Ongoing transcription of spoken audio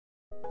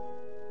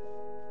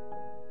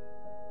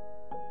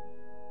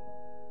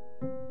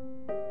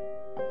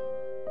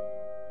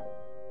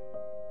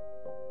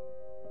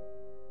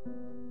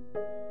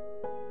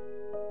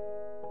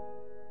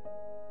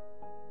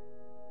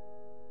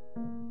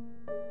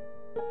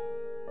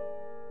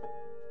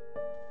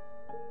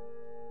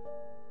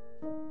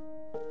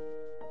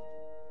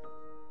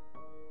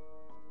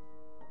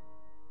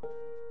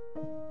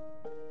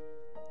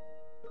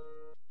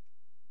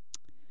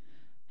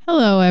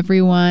Hello,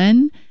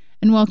 everyone,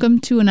 and welcome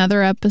to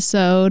another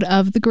episode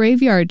of The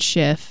Graveyard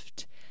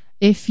Shift.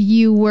 If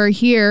you were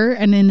here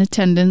and in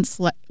attendance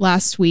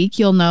last week,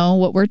 you'll know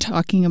what we're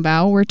talking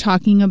about. We're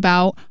talking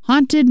about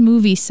haunted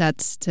movie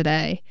sets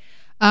today.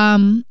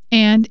 And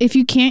if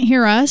you can't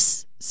hear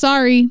us,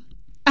 sorry.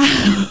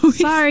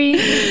 Sorry.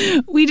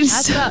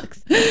 That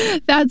sucks.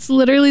 That's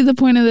literally the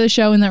point of the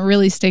show, and that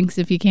really stinks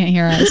if you can't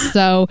hear us.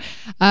 So,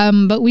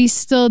 but we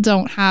still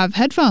don't have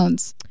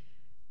headphones.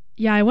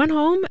 Yeah, I went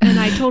home and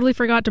I totally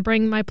forgot to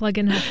bring my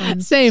plug-in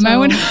headphones. Same. So. I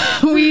went.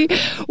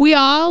 We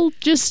all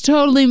just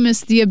totally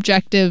missed the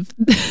objective.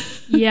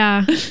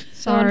 Yeah.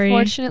 So Sorry.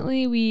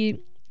 unfortunately, we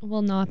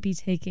will not be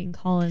taking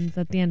call-ins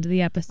at the end of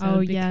the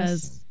episode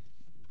because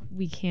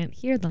we can't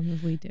hear them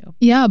if we do.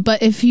 Yeah,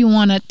 but if you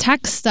want to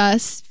text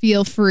us,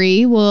 feel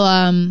free. We'll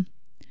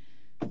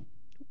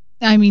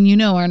I mean, you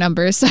know our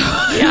number, so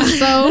yeah.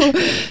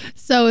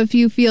 So if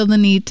you feel the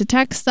need to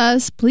text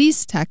us,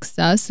 please text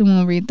us and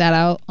we'll read that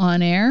out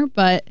on air.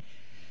 But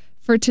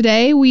for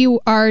today, we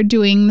are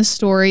doing the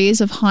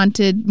stories of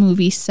haunted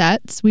movie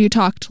sets. We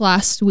talked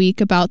last week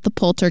about the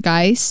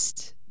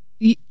Poltergeist.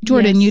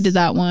 Jordan, Yes. you did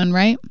that one,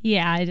 right?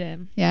 Yeah, I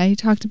did. Yeah, you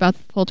talked about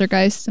the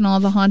Poltergeist and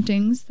all the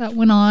hauntings that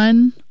went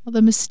on, all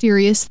the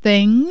mysterious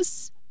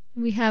things.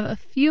 We have a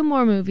few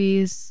more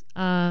movies,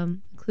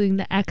 including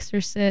The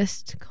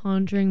Exorcist,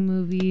 Conjuring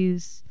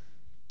movies,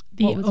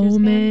 The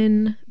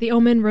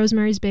Omen,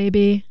 Rosemary's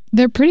Baby.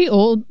 They're pretty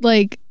old,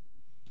 like...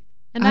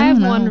 and I I have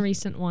don't one know.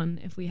 recent one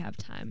if we have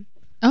time.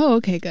 Oh,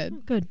 okay,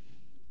 good. Good.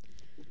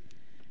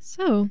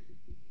 So,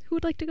 who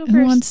would like to go Who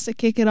first? wants to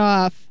kick it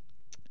off?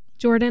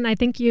 Jordan, I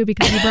think you,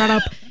 because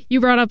you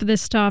brought up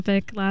this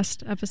topic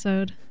last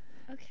episode.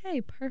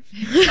 Okay, perfect.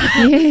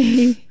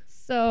 Yay.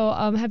 So,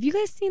 have you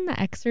guys seen The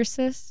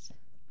Exorcist?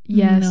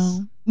 Yes.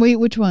 No. Wait,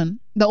 which one?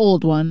 The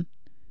old one?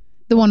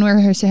 The one where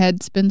her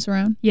head spins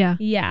around? Yeah.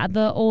 Yeah,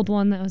 the old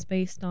one that was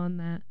based on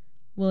that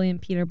William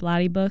Peter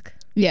Blatty book.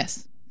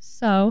 Yes.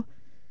 So,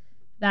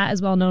 that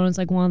is well known as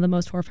like one of the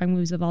most horrifying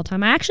movies of all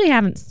time. I actually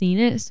haven't seen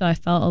it, so I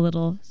felt a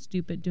little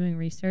stupid doing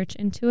research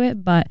into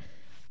it, but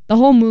the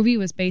whole movie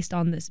was based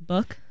on this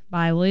book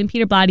by William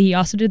Peter Blatty. He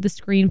also did the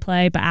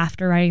screenplay, but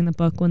after writing the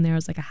book when there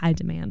was like a high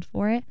demand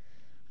for it.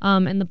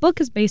 And the book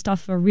is based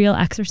off of a real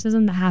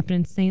exorcism that happened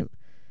in St.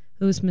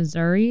 Louis,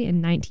 Missouri in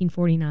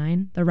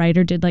 1949. The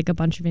writer did like a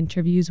bunch of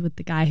interviews with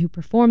the guy who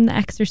performed the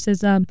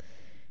exorcism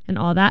and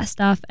all that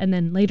stuff. And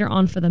then later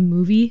on for the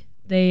movie,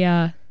 they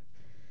a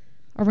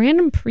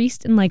random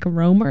priest in like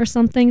Rome or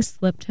something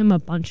slipped him a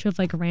bunch of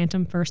like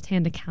random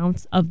firsthand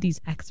accounts of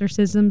these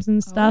exorcisms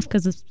and stuff,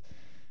 because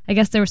I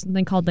guess there was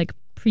something called like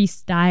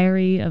priest's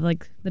diary, of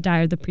like the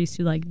diary of the priest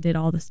who like did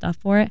all the stuff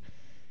for it.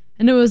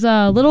 And it was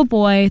a little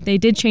boy. They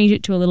did change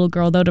it to a little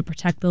girl, though, to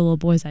protect the little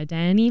boy's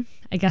identity.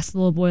 I guess the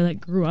little boy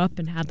like grew up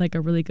and had like a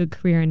really good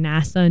career in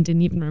NASA and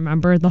didn't even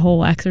remember the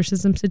whole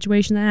exorcism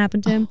situation that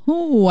happened to him.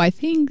 Oh, I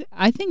think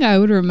I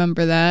would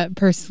remember that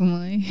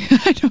personally.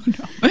 I don't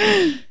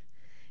know.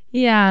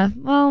 Yeah,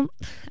 well,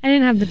 I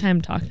didn't have the time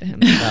to talk to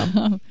him.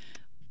 So.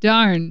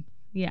 Darn.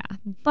 Yeah,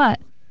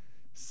 but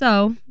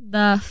so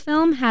the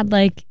film had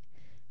like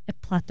a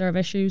plethora of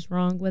issues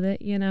wrong with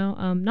it, you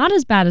know. Not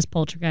as bad as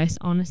Poltergeist,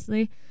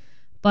 honestly.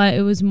 But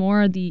it was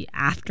more the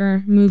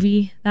after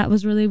movie that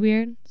was really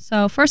weird.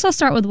 So first I'll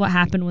start with what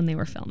happened when they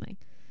were filming.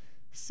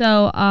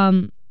 So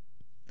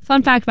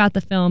fun fact about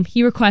the film,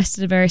 he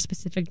requested a very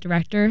specific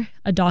director,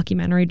 a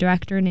documentary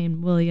director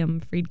named William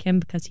Friedkin,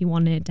 because he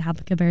wanted it to have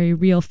like a very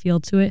real feel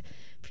to it,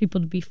 for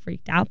people to be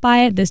freaked out by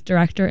it. This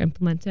director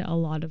implemented a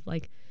lot of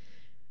like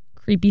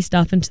creepy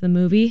stuff into the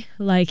movie.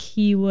 Like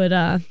he would,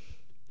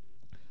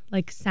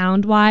 like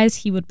sound-wise,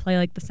 he would play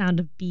like the sound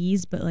of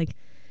bees, but like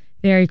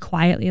very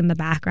quietly in the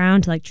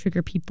background to like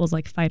trigger people's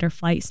like fight or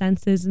flight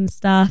senses and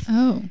stuff.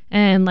 Oh.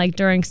 And like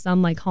during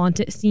some like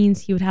haunted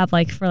scenes, he would have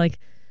like for like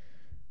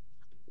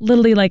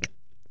literally like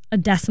a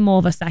decimal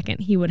of a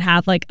second, he would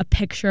have like a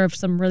picture of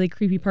some really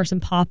creepy person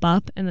pop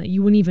up and that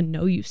you wouldn't even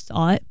know you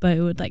saw it, but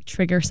it would like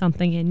trigger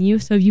something in you.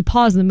 So if you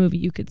pause the movie,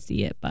 you could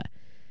see it, but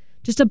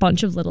just a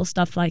bunch of little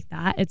stuff like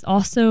that. It's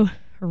also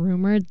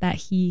rumored that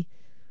he,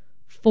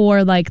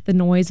 for like the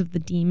noise of the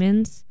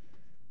demons,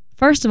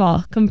 first of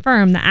all,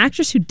 confirm the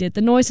actress who did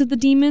the noise of the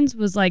demons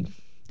was like,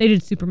 they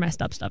did super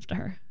messed up stuff to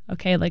her.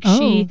 Okay, like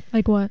she,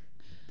 Like what?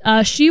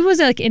 she was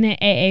like in an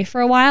AA for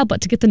a while,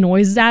 but to get the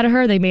noises out of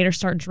her, they made her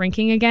start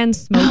drinking again,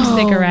 smoke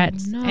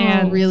cigarettes, no.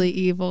 and Really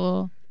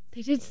evil.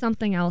 They did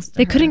something else to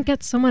They her. couldn't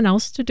get someone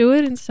else to do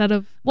it instead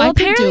of. Well, I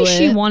could apparently do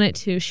she it. wanted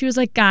to. She was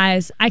like,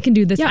 "Guys, I can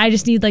do this. Yeah. I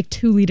just need like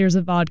 2 liters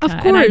of vodka." Of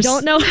And I course.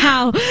 don't know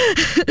how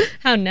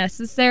how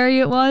necessary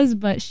it was,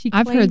 but she.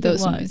 I've claimed heard it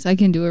those was. noise. I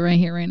can do it right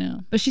here, right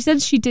now. But she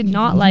said she did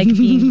not like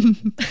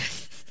being.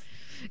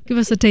 Give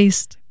us a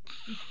taste.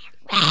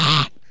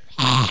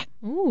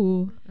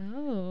 Ooh.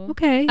 Oh.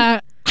 Okay. I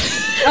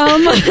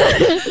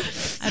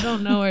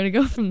don't know where to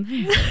go from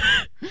there.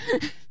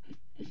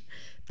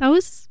 That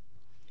was.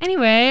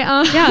 Anyway,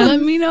 Yeah,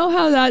 let me know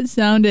how that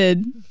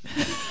sounded.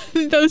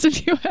 Those of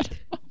you at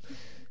home.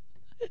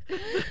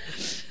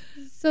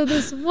 so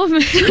this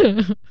woman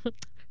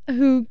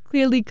who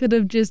clearly could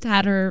have just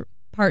had her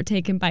part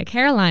taken by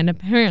Caroline,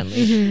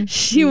 apparently.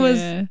 She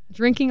was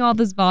drinking all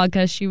this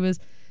vodka. She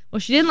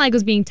didn't like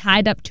was being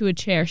tied up to a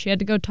chair. She had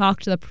to go talk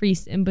to the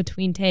priest in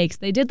between takes.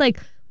 They did like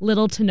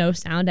little to no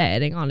sound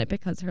editing on it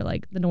because her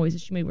like the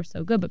noises she made were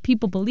so good. But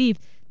people believe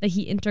that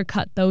he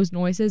intercut those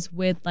noises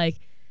with like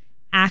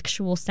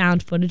actual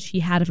sound footage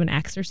he had of an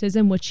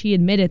exorcism, which he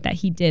admitted that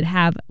he did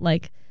have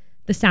like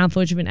the sound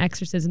footage of an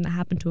exorcism that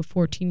happened to a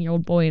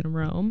 14-year-old boy in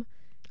Rome.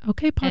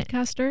 Okay,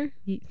 podcaster.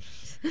 He-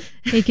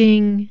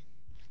 Taking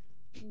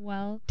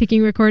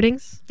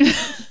recordings.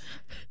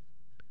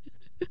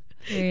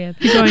 Period.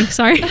 Keep going.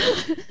 Sorry.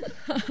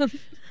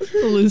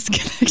 Loose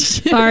connection.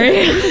 Sorry.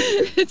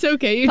 It's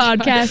okay. You tried.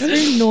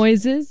 Podcaster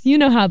noises, you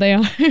know how they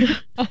are.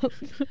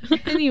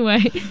 Anyway,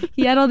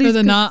 he had all these For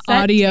the not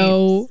cassette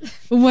audio. tapes.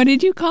 What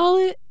did you call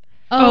it?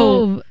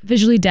 Oh,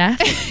 visually deaf.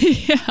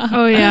 Yeah.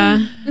 Oh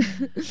yeah.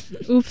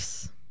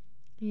 Oops.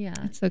 Yeah.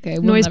 It's okay.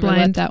 We'll Noise never let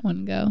blind. that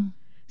one go.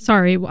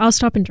 Sorry. I'll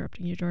stop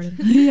interrupting you, Jordan.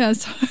 Yeah,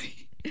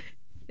 sorry.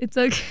 It's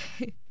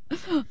okay.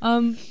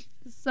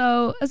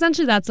 So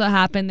essentially that's what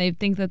happened. They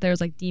think that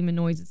there's like demon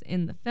noises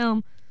in the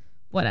film,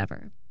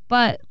 whatever.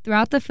 But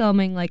throughout the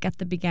filming, like at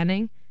the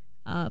beginning,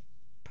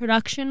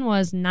 production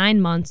was 9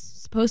 months,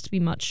 supposed to be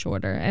much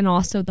shorter, and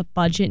also the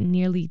budget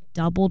nearly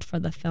doubled for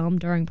the film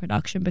during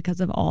production because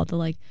of all the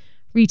like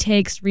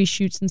retakes,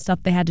 reshoots, and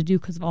stuff they had to do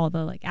because of all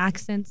the like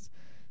accents.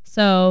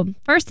 So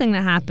first thing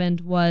that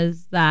happened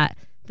was that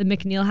the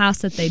McNeil house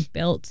that they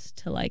built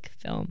to like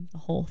film the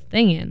whole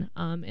thing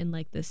in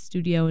like this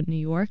studio in New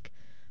York,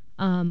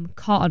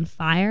 caught on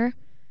fire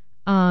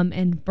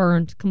and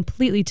burned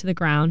completely to the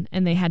ground,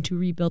 and they had to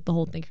rebuild the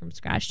whole thing from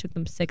scratch. It took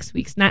them 6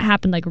 weeks, and that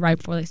happened like right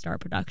before they started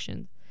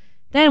production.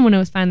 Then when it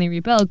was finally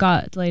rebuilt, it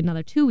got delayed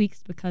another 2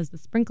 weeks because the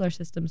sprinkler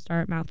system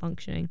started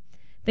malfunctioning.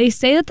 They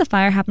say that the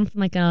fire happened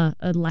from like a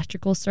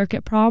electrical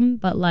circuit problem,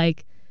 but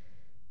like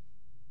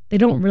they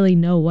don't really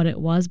know what it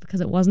was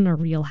because it wasn't a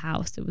real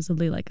house. It was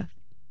really like a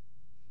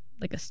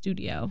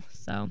studio.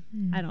 So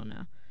I don't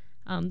know.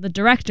 The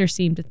director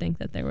seemed to think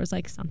that there was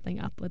like something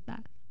up with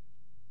that.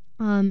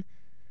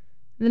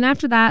 Then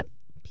after that,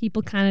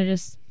 people kind of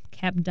just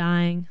kept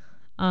dying.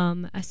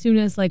 As soon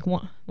as like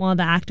one of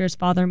the actors,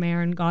 Father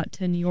Marin, got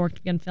to New York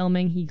to begin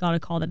filming, he got a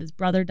call that his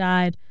brother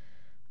died.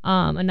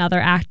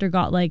 Another actor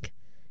got like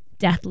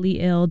deathly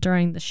ill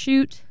during the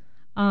shoot.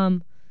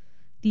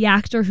 The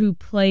actor who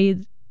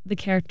played the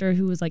character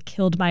who was like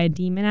killed by a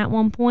demon at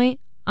one point,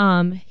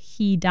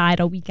 he died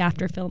a week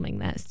after filming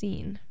that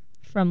scene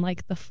from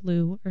like the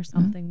flu or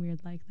something weird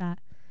like that.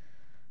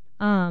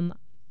 I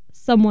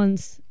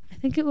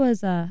think it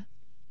was the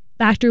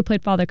actor who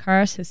played Father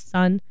Karras, his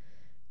son,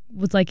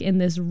 was like in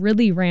this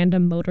really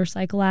random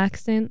motorcycle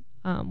accident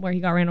where he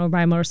got ran over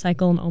by a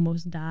motorcycle and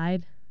almost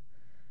died.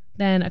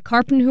 Then a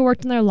carpenter who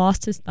worked in there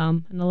lost his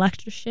thumb, an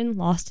electrician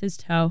lost his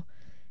toe,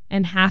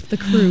 and half the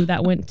crew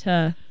that went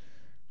to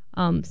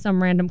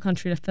some random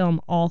country to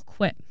film all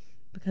quit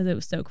because it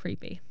was so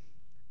creepy.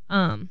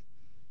 And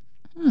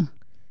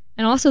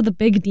also the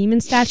big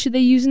demon statue they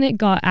use in it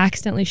got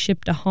accidentally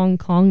shipped to Hong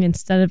Kong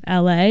instead of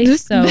LA,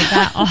 so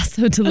that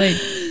also delayed.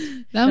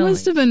 That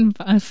must have been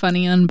a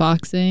funny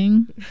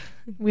unboxing.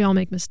 We all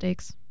make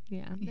mistakes.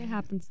 Yeah, it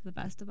happens to the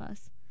best of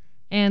us.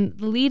 And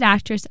the lead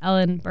actress,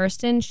 Ellen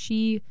Burstyn,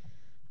 she,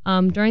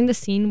 during the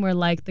scene where,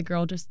 like, the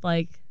girl just,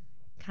 like,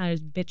 kind of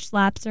just bitch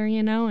slaps her,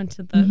 you know,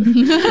 into the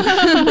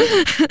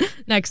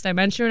next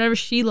dimension or whatever,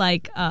 she,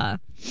 like,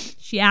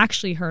 she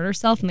actually hurt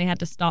herself and they had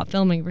to stop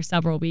filming for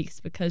several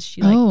weeks because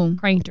she, like,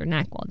 cranked her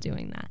neck while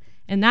doing that.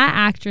 And that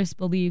actress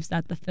believes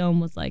that the film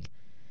was, like,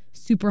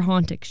 super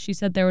haunted. She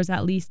said there was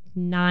at least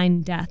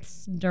 9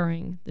 deaths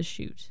during the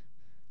shoot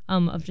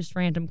of just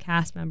random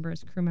cast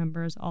members, crew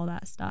members, all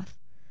that stuff.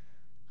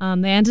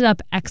 They ended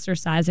up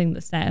exorcising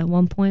the set at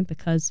one point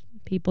because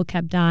people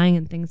kept dying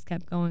and things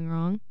kept going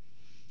wrong.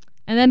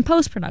 And then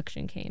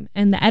post-production came,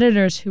 and the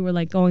editors who were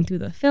like going through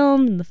the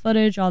film and the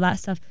footage, all that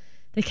stuff,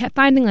 they kept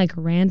finding like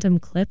random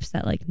clips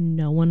that like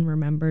no one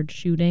remembered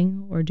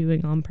shooting or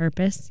doing on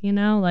purpose, you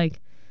know? Like,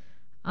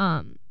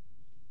 let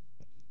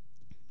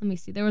me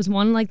see. There was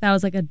one like that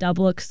was like a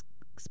double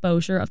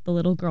exposure of the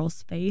little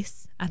girl's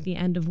face at the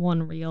end of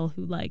one reel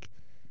who like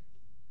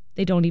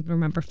they don't even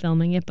remember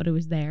filming it, but it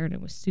was there and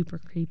it was super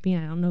creepy.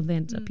 I don't know if they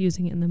ended up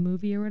using it in the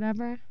movie or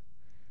whatever.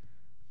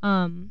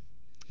 Then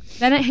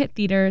it hit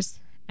theaters,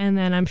 and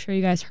then I'm sure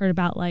you guys heard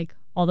about like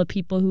all the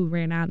people who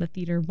ran out of the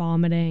theater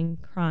vomiting,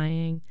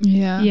 crying.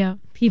 Yeah. Yeah.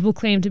 People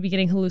claimed to be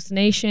getting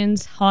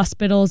hallucinations.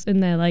 Hospitals in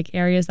the like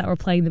areas that were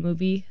playing the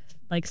movie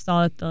like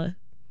saw that the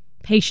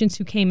patients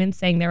who came in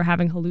saying they were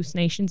having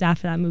hallucinations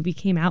after that movie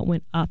came out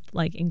went up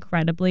like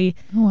incredibly.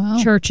 Oh, wow.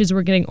 Churches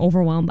were getting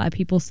overwhelmed by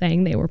people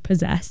saying they were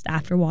possessed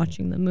after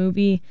watching the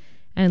movie,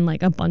 and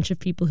like a bunch of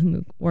people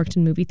who worked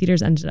in movie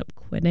theaters ended up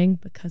quitting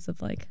because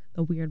of like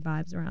the weird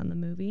vibes around the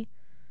movie.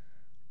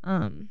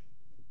 And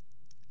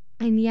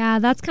yeah,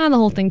 that's kind of the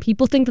whole thing.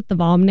 People think that the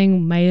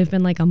vomiting may have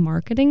been like a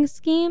marketing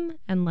scheme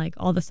and like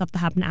all the stuff that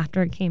happened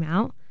after it came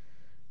out,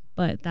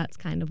 but that's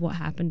kind of what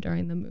happened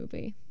during the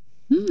movie.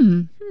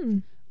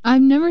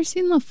 I've never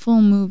seen the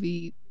full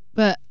movie,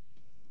 but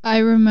I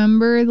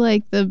remember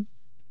like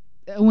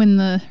when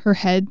her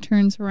head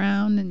turns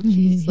around and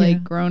she's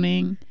like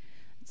groaning.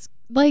 It's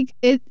like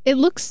it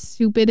looks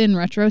stupid in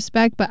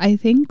retrospect, but I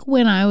think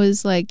when I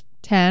was like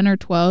 10 or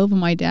 12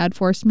 and my dad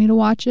forced me to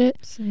watch it,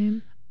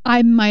 Same.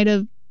 I might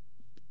have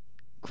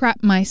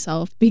crapped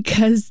myself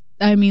because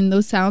I mean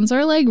those sounds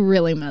are like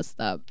really messed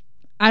up.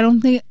 I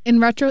don't think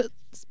in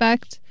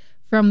retrospect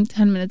from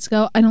 10 minutes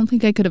ago, I don't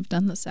think I could have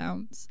done the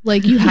sounds.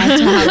 Like you had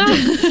to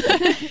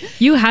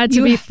have You had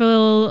to be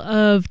full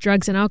of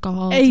drugs and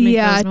alcohol to make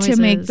those noises.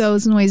 to make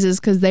those noises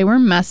because they were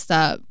messed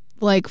up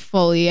like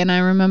fully. And I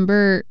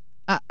remember,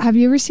 have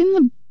you ever seen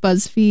the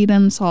BuzzFeed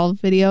Unsolved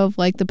video of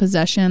like the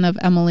possession of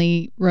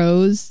Emily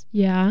Rose?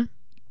 Yeah.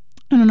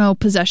 I don't know.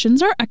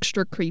 Possessions are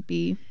extra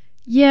creepy.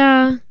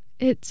 Yeah.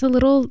 It's a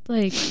little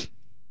like,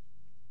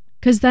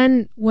 because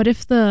then what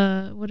if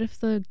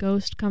the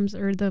ghost comes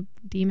or the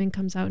demon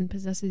comes out and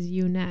possesses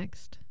you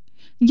next?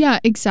 Yeah,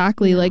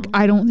 exactly. No. Like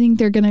I don't think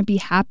they're gonna be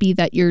happy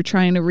that you're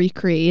trying to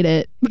recreate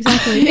it.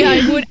 Exactly.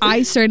 Yeah,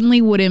 I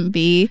certainly wouldn't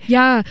be.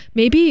 Yeah,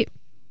 maybe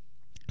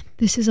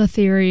this is a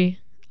theory.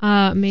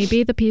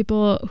 Maybe the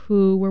people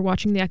who were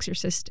watching The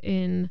Exorcist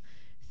in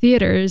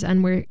theaters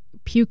and were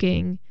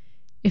puking,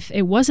 if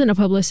it wasn't a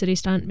publicity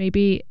stunt,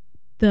 maybe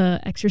the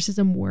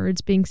exorcism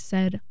words being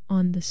said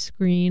on the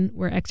screen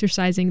were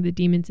exorcising the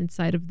demons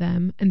inside of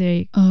them, and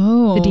the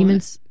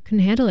demons couldn't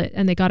handle it,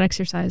 and they got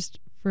exorcised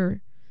for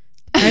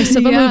the price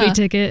of a movie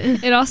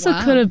ticket. It also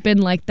could have been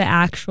like the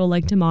actual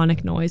like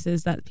demonic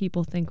noises that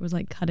people think was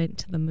like cut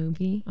into the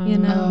movie, you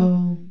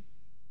know?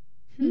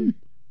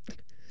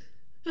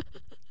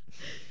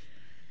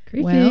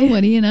 Creepy. Well,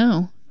 what do you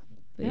know?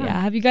 But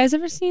yeah, have you guys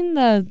ever seen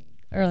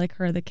heard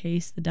the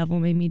case, The Devil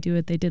Made Me Do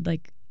It? They did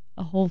like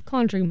a whole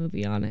Conjuring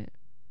movie on it.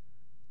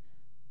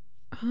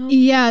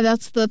 Yeah,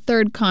 that's the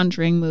third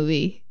Conjuring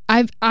movie.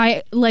 I'm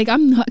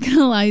not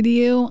gonna lie to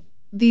you.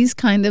 These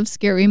kind of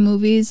scary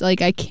movies,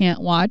 like I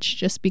can't watch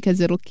just because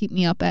it'll keep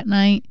me up at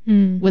night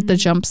with the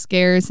jump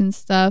scares and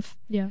stuff.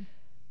 Yeah,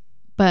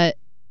 but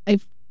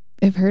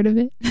I've heard of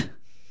it.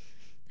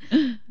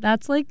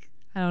 That's like,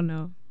 I don't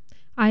know.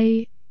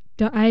 I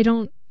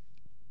don't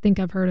think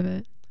I've heard of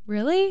it.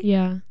 Really?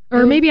 Yeah,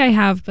 or maybe I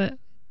have, but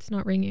it's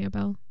not ringing a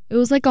bell. It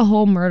was like a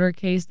whole murder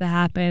case that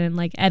happened, and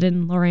like Ed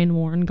and Lorraine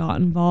Warren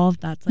got involved.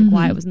 That's like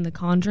why it was in The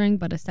Conjuring.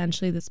 But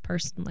essentially, this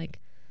person, like,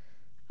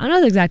 I don't know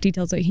the exact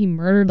details, but he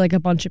murdered like a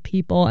bunch of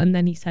people, and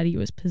then he said he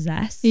was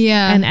possessed.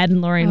 Yeah. And Ed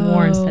and Lorraine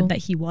Warren said that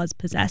he was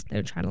possessed. They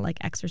were trying to like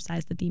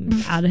exorcise the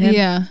demons out of him.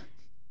 Yeah.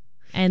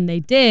 And they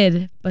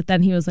did, but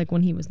then he was like,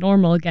 when he was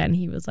normal again,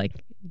 he was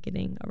like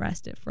getting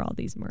arrested for all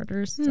these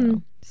murders.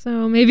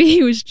 So maybe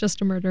he was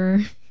just a murderer.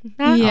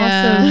 That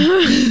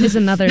also is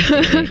another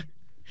theory.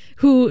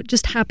 Who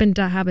just happened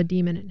to have a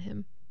demon in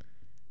him.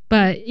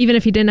 But even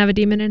if he didn't have a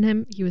demon in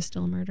him, he was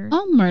still a murderer.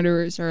 All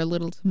murderers are a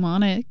little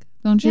demonic,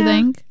 don't you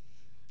think?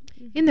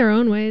 In their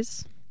own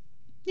ways.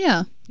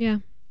 Yeah. Yeah.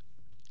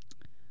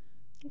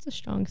 That's a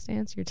strong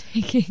stance you're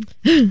taking.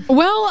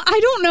 Well, I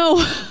don't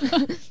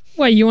know.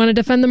 What, you want to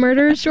defend the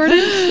murderers, Jordan?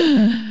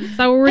 Is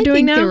that what we're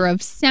doing now? They were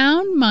of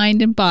sound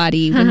mind and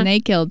body when they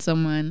killed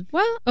someone.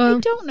 Well, I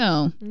don't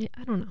know.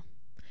 I don't know.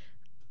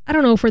 I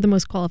don't know if we're the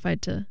most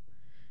qualified to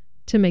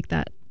make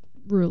that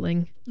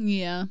ruling.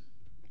 Yeah.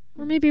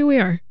 Or maybe we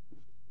are.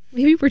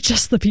 Maybe we're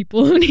just the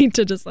people who need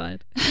to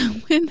decide.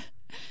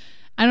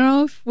 I don't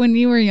know if when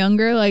you were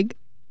younger, like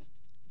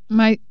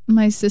my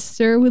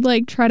sister would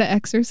like try to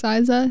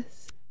exercise us,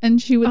 and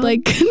she would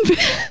like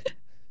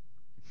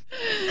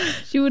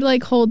she would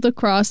like hold the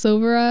cross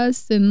over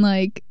us, and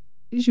like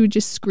she would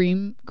just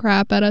scream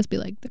crap at us, be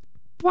like, "The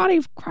body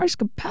of Christ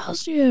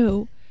compels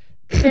you."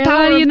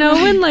 You know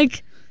when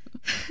like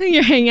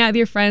you're hanging out with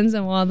your friends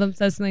and one of them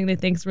says something they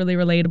think's really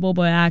relatable,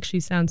 but it actually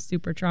sounds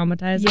super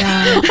traumatizing.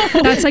 Yeah,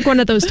 that's like one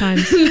of those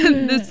times.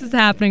 This is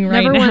happening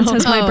right now. Never once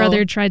has my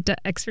brother tried to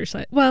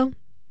exercise. Well,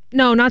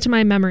 no, not to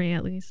my memory,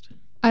 at least.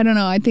 I don't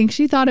know. I think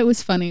she thought it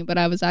was funny, but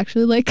I was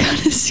actually like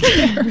kind of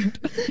scared.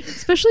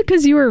 Especially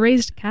because you were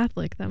raised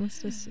Catholic. That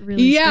must have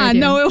really scared you.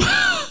 No,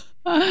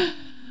 I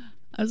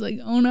was like,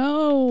 oh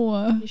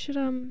no. You should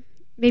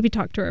maybe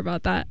talk to her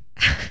about that.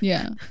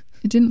 Yeah,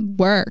 it didn't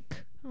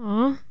work.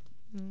 Aw.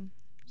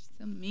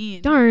 So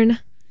mean. Darn.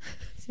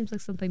 Seems like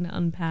something to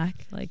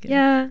unpack, like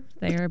yeah,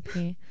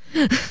 therapy.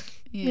 Yeah.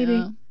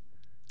 Maybe.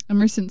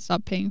 Emerson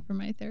stopped paying for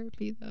my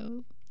therapy,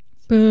 though.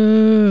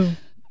 Boo.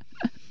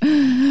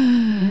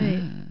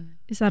 Right.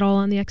 Is that all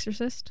on The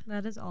Exorcist?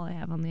 That is all I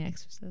have on The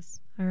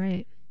Exorcist. All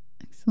right.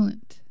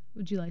 Excellent.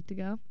 Would you like to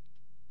go?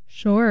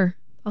 Sure.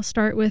 I'll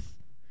start with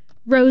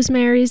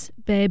Rosemary's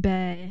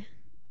Baby.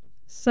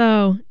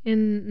 So,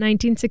 in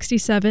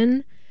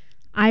 1967,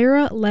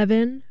 Ira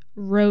Levin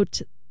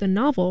wrote the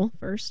novel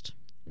first.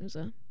 It was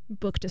a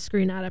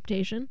book-to-screen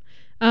adaptation.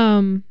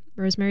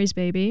 Rosemary's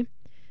Baby.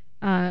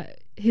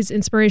 His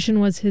inspiration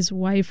was his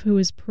wife who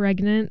was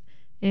pregnant,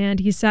 and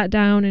he sat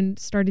down and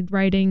started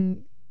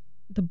writing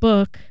the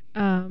book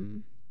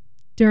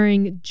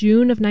during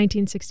June of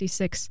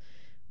 1966,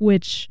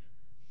 which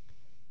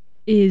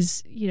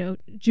is,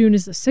 June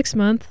is the 6th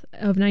month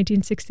of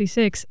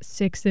 1966.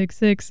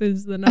 666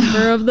 is the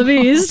number of the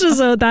beast.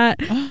 So that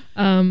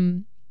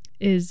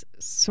is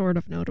sort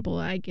of notable,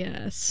 I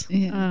guess.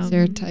 Yeah, it's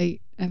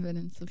airtight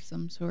evidence of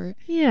some sort.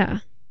 Yeah.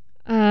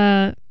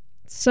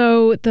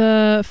 So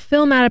the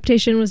film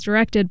adaptation was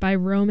directed by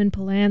Roman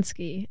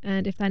Polanski.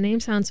 And if that name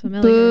sounds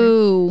familiar...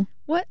 Boo.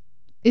 What?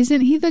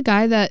 Isn't he the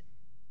guy that...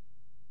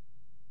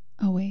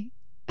 Oh, wait.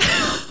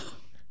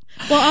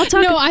 Well, I'll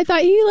talk... No, I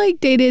thought he,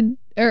 dated...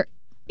 Or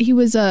he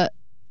was a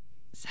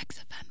sex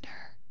offender.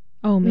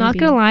 Oh, maybe. Not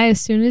gonna lie, as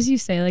soon as you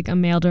say a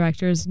male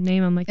director's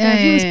name, I'm like,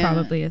 he was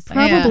probably a sex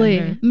Probably.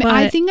 offender. But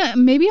I think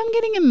maybe I'm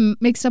getting him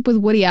mixed up with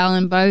Woody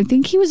Allen, but I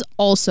think he was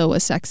also a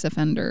sex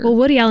offender. Well,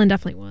 Woody Allen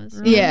definitely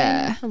was.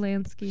 Yeah.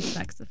 Polanski,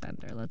 sex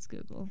offender. Let's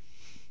Google.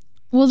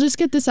 We'll just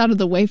get this out of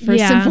the way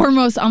first and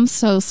foremost. I'm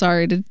so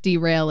sorry to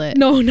derail it.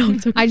 No,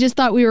 it's okay. I just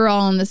thought we were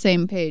all on the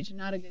same page.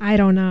 Not a good. I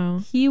don't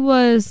know. He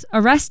was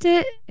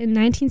arrested in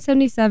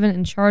 1977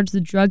 and charged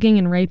with drugging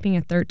and raping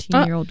a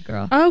 13-year-old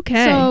girl.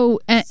 Okay.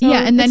 So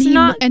and then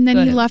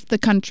he left the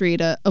country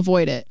to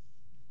avoid it.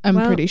 I'm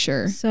pretty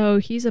sure. So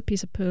he's a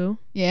piece of poo.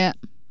 Yeah.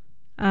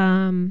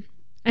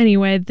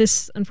 Anyway,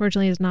 this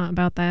unfortunately is not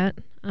about that.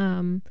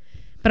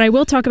 But I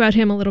will talk about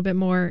him a little bit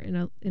more in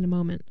a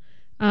moment.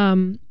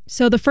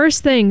 So the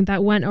first thing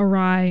that went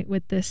awry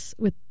with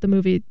the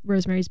movie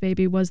Rosemary's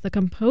Baby was the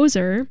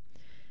composer,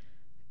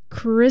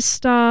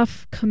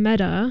 Christoph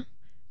Komeda,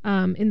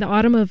 in the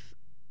autumn of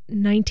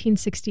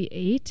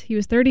 1968. He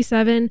was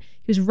 37.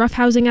 He was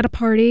roughhousing at a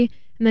party,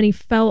 and then he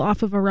fell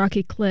off of a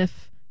rocky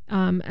cliff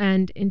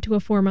and into a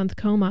 4-month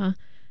coma,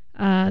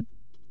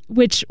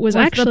 which was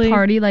actually... the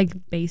party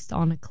based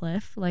on a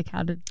cliff?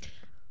 How did...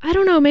 I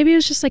don't know. Maybe it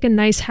was just a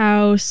nice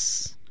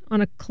house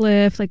on a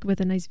cliff, with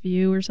a nice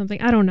view or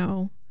something. I don't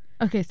know.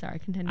 Okay, sorry,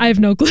 continue. I have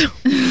no clue.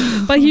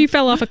 But he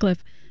fell off a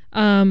cliff.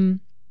 And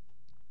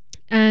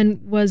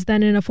was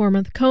then in a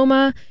 4-month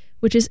coma,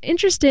 which is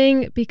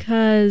interesting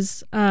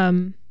because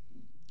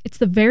it's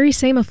the very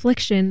same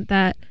affliction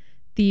that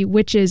the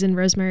witches in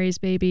Rosemary's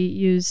Baby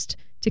used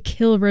to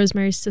kill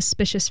Rosemary's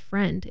suspicious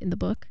friend in the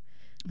book.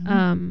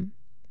 Mm-hmm.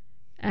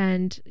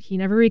 And he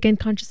never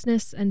regained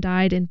consciousness and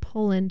died in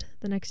Poland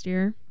the next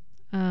year.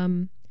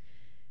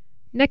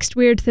 Next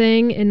weird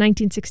thing, in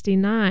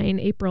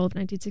April of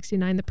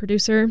 1969, the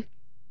producer,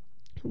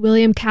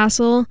 William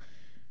Castle,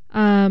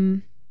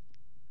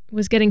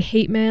 was getting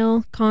hate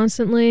mail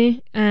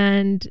constantly,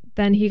 and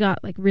then he got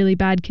really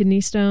bad kidney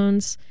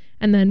stones.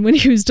 And then when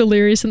he was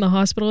delirious in the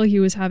hospital,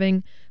 he was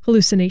having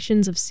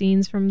hallucinations of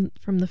scenes from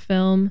the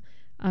film,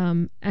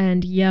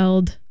 and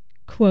yelled,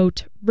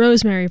 quote,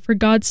 "Rosemary, for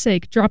God's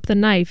sake, drop the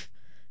knife."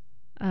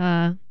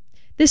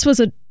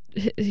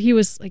 He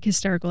was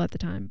hysterical at the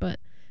time, but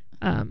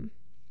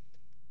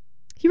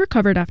he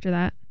recovered after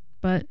that.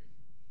 But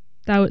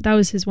that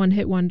was his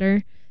one-hit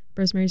wonder,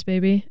 Rosemary's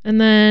Baby. And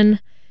then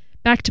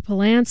back to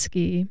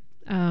Polanski.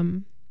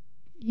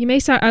 He may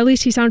sound, at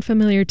least he sounded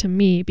familiar to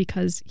me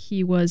because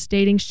he was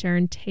dating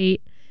Sharon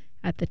Tate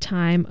at the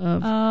time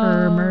of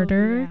her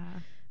murder.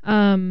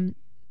 Yeah.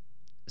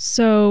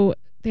 So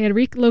they had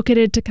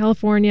relocated to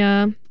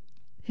California,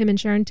 him and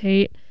Sharon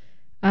Tate.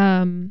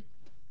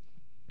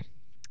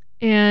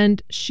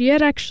 And she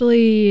had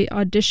actually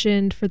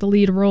auditioned for the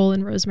lead role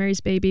in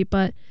Rosemary's Baby,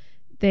 but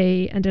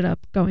they ended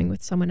up going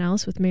with someone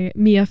else, with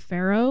Mia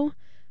Farrow.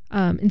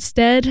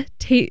 Instead,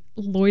 Tate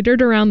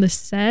loitered around the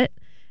set,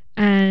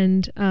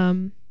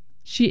 and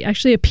she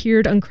actually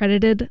appeared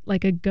uncredited,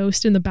 like a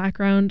ghost in the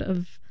background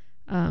of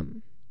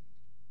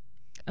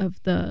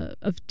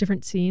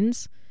different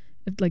scenes,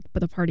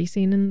 the party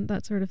scene and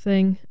that sort of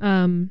thing.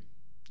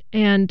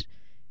 And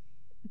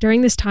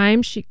during this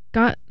time, she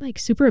got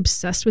super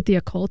obsessed with the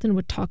occult and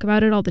would talk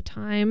about it all the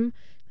time,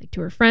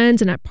 to her friends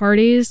and at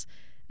parties.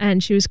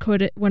 And she was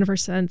quoted, one of her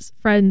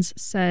friends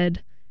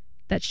said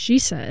that she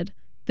said,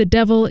 "The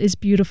devil is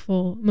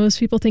beautiful. Most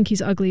people think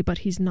he's ugly, but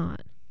he's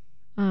not."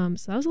 So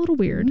that was a little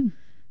weird.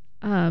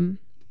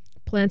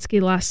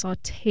 Polanski last saw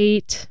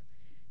Tate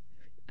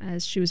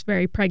as she was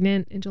very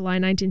pregnant in July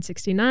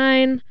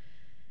 1969.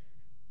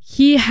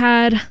 He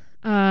had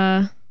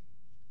an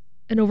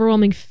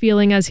overwhelming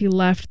feeling as he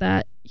left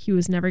that he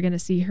was never going to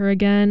see her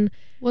again.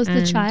 Was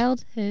the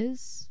child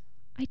his?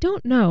 I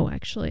don't know,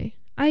 actually.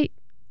 I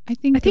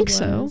think it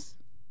so.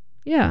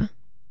 Yeah,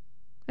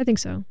 I think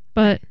so.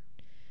 But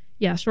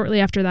shortly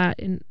after that,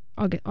 in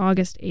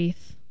August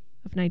 8th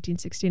of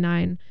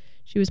 1969,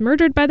 she was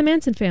murdered by the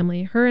Manson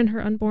family, her and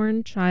her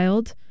unborn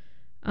child,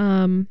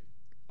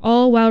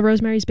 all while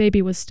Rosemary's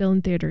Baby was still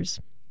in theaters.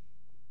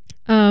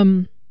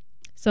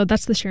 So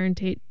that's the Sharon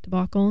Tate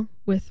debacle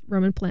with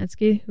Roman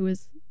Polanski, who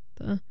is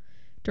the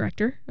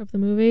director of the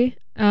movie.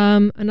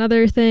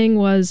 Another thing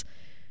was,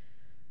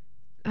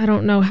 I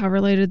don't know how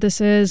related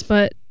this is,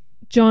 but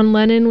John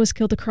Lennon was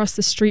killed across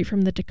the street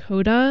from the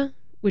Dakota,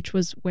 which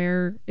was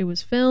where it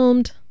was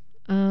filmed.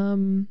 I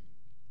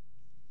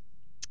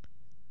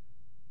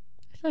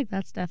feel like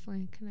that's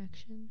definitely a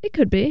connection. It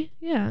could be,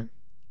 yeah.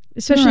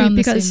 Especially around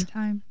because the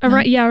same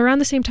time. around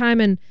the same time,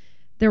 and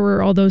there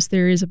were all those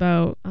theories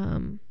about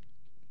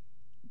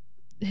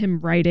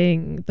him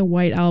writing the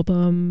White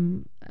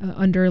Album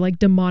under like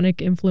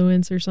demonic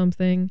influence or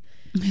something.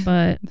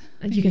 But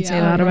you can say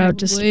that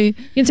about you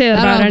can say that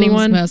about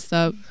anyone. Messed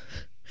up.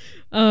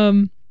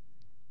 And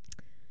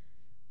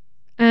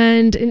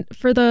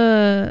for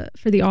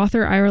the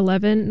author Ira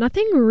Levin,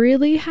 nothing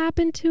really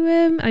happened to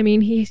him. I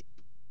mean,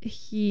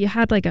 he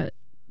had like a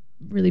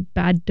really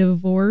bad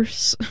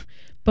divorce.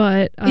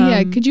 But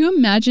yeah, could you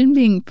imagine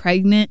being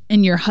pregnant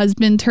and your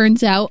husband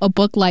turns out a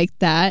book like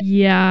that?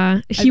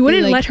 Yeah, he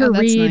wouldn't let her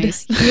read.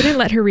 Nice. He wouldn't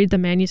let her read the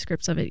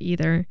manuscripts of it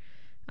either,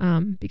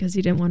 because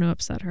he didn't want to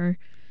upset her.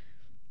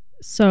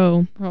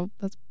 So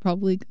That's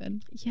probably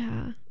good.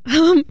 yeah,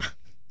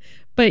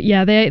 but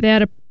yeah, they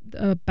had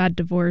a bad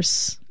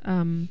divorce.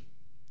 Same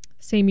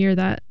year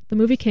that the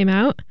movie came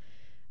out.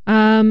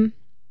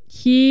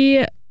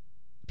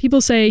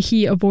 People say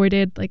he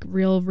avoided like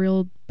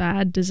real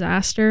bad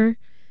disaster,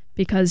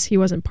 because he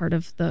wasn't part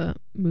of the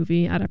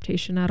movie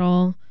adaptation at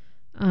all.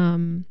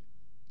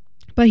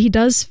 But he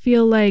does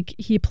feel like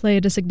he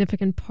played a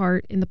significant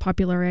part in the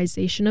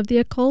popularization of the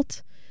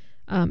occult,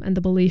 and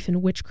the belief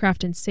in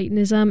witchcraft and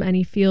Satanism, and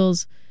he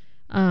feels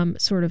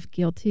sort of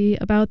guilty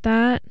about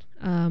that.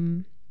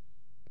 And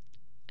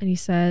he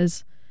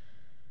says,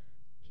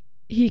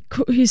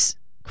 he's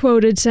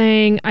quoted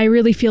saying, "I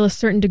really feel a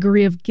certain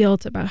degree of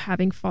guilt about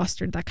having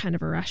fostered that kind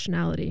of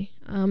irrationality."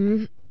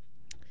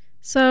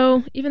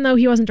 So even though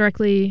he wasn't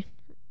directly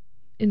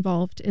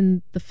involved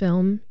in the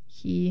film,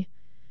 he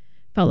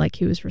felt like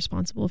he was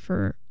responsible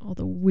for all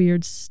the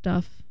weird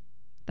stuff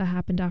that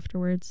happened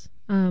afterwards.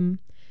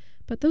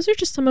 But those are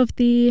just some of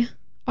the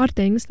odd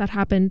things that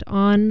happened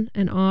on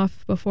and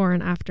off, before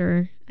and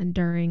after, and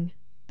during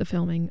the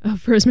filming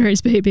of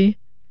Rosemary's Baby.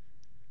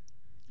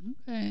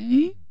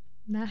 Okay.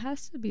 That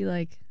has to be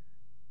like,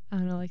 I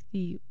don't know, like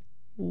the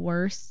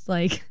worst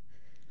like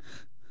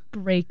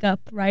breakup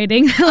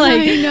writing. Like,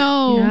 I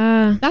know.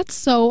 Yeah. That's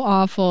so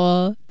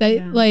awful. That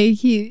Yeah. like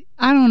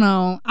I don't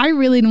know. I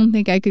really don't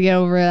think I could get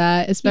over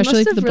that,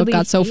 especially if the book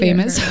got so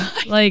famous.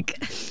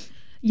 Like,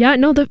 Yeah,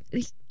 no, the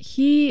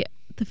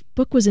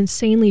book was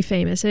insanely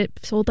famous. It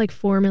sold like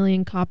 4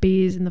 million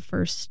copies in the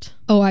first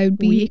I would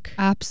be week.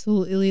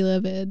 absolutely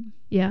livid.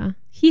 Yeah.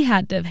 he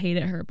had to have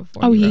hated her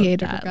before. Oh, he wrote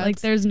hated her that. guts. Like,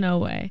 there's no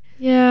way.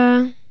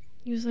 Yeah.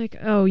 He was like,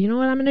 "Oh, you know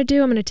what I'm going to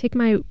do? I'm going to take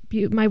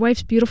my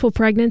wife's beautiful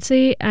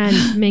pregnancy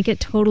and make it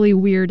totally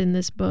weird in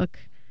this book."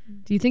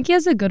 Do you think he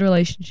has a good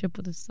relationship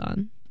with his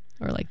son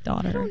or like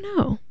daughter? I don't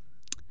know.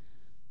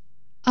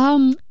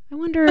 Um, I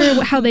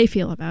wonder how they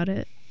feel about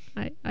it.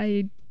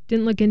 I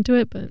didn't look into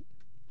it, but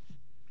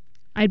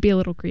I'd be a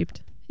little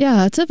creeped. yeah,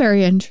 that's a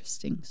very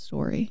interesting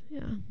story.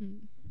 Yeah.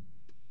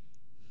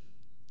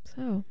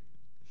 So,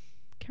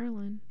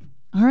 Caroline.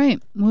 All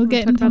right, we'll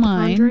get into The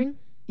mine. Conjuring?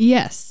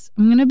 Yes,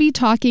 I'm going to be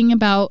talking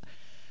about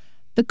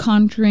the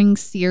Conjuring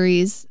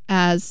series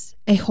as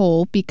a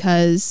whole,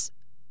 because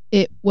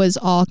it was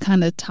all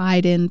kind of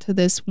tied into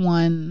this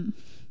one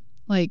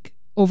like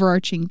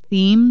overarching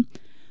theme.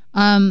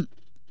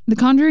 The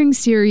Conjuring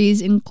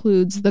series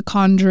includes the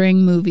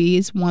Conjuring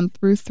movies 1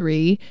 through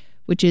 3,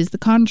 which is The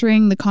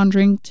Conjuring, The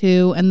Conjuring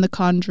 2, and The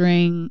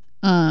Conjuring,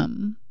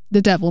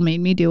 The Devil Made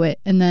Me Do It.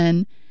 And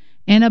then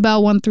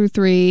Annabelle 1 through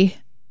 3,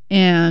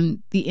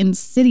 and The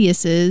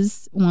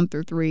Insidiouses 1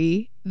 through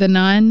 3, The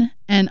Nun,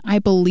 and I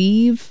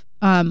believe,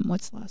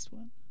 what's the last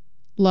one?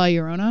 La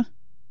Llorona.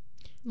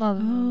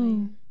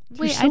 Oh.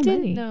 Wait, so I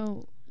didn't many.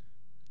 know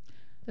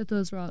that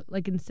those were all,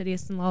 like,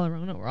 Insidious and La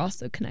Llorona were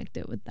also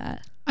connected with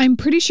that. I'm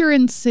pretty sure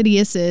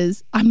Insidious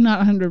is. I'm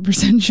not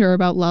 100% sure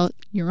about La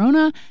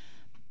Llorona,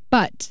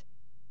 but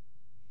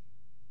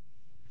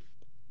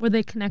Were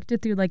they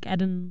connected through like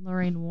Ed and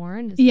Lorraine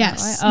Warren? Is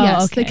yes, that why?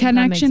 yes. Okay, The connection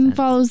that makes sense.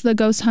 follows the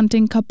ghost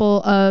hunting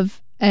couple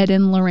of Ed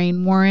and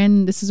Lorraine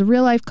Warren. This is a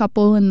real life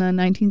couple in the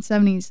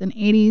 1970s and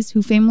 80s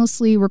who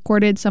famously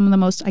recorded some of the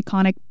most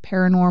iconic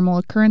paranormal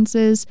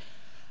occurrences.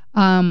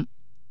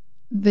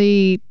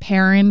 The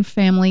Perrin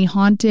family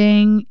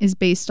haunting is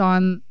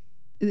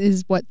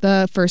what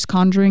the first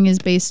Conjuring is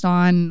based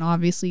on, and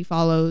obviously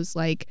follows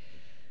like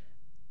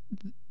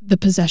the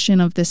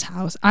possession of this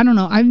house. I don't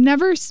know. I've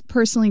never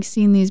personally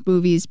seen these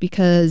movies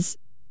because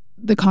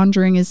The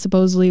Conjuring is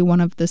supposedly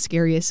one of the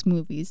scariest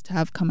movies to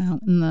have come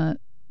out in the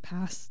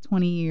past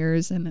 20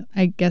 years. And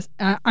I guess,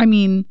 I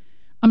mean,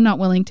 I'm not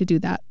willing to do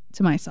that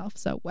to myself.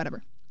 So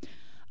whatever.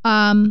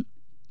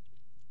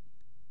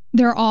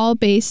 they're all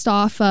based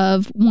off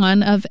of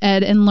one of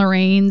Ed and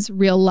Lorraine's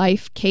real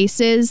life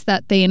cases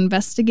that they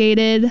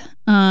investigated.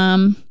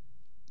 The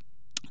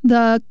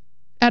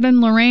Ed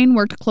and Lorraine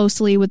worked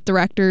closely with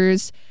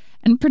directors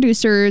and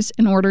producers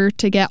in order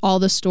to get all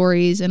the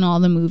stories in all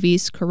the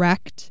movies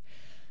correct.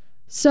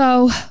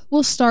 So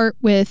we'll start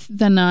with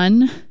The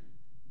Nun.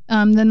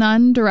 The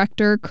Nun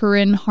director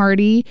Corinne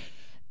Hardy,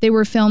 they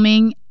were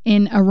filming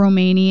in a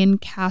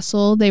Romanian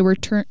castle. They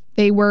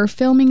were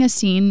filming a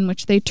scene in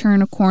which they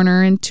turn a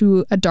corner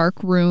into a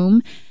dark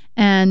room,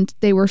 and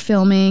they were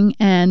filming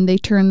and they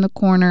turned the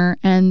corner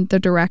and the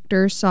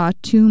director saw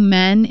two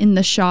men in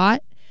the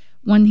shot.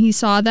 When he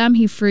saw them,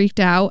 he freaked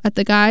out at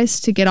the guys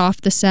to get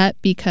off the set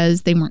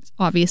because they weren't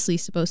obviously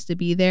supposed to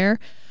be there.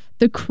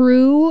 The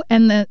crew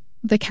and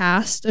the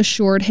cast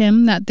assured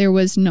him that there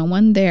was no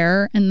one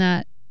there and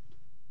that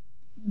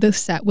the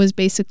set was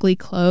basically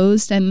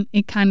closed, and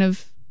it kind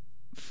of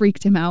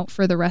freaked him out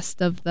for the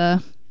rest of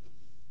the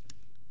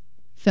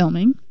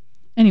filming.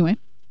 Anyway,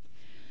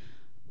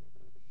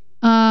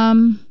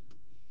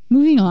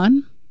 moving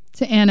on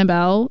to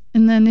Annabelle.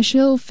 In the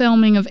initial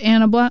filming of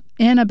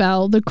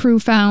Annabelle, the crew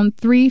found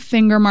 3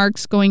 finger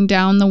marks going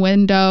down the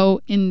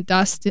window in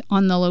dust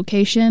on the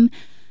location.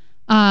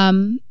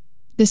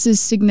 This is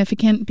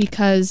significant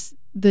because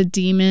the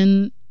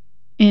demon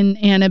in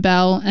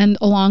Annabelle, and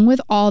along with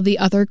all the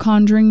other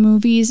Conjuring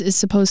movies, is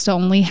supposed to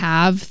only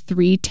have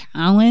 3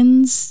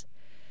 talons.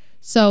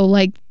 So,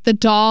 like, the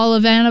doll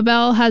of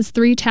Annabelle has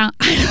 3 talons.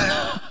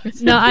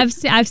 No,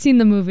 I've seen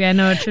the movie. I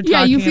know what you're talking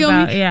about. Yeah, you feel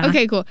about. me? Yeah.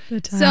 Okay, cool.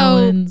 The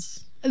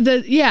talons. So,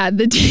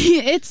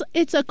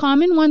 it's a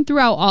common one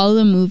throughout all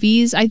the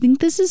movies. I think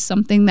this is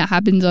something that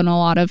happens on a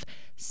lot of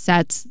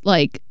sets.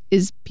 Like,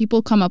 is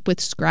people come up with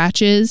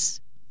scratches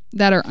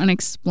that are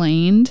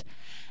unexplained.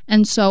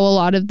 And so a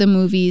lot of the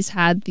movies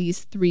had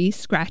these 3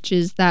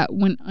 scratches that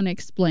went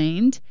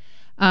unexplained.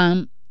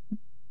 The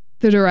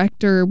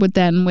director would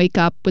then wake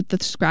up with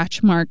the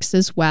scratch marks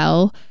as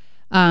well.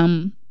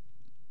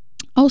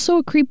 Also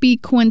a creepy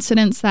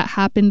coincidence that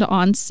happened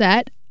on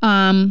set.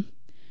 A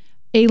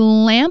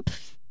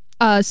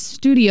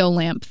studio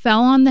lamp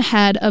fell on the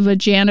head of a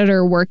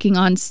janitor working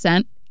on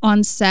set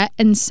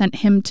and sent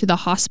him to the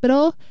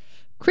hospital.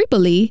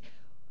 Creepily,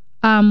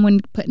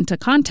 when put into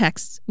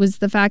context, was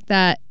the fact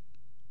that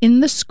in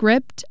the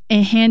script,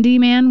 a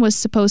handyman was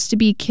supposed to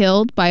be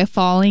killed by a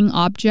falling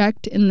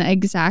object in the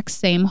exact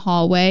same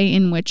hallway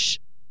in which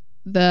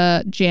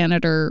the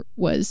janitor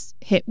was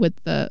hit with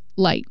the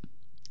light.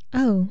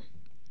 Oh.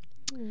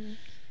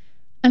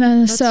 And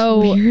That's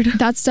so weird.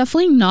 that's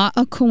definitely not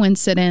a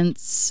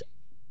coincidence.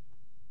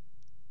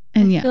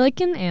 And I yeah. feel like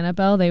in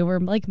Annabelle, they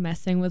were like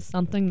messing with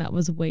something that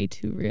was way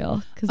too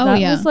real. Because Oh, that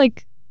yeah. was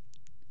like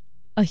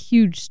a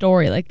huge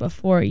story, like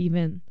before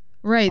even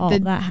Right. all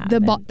that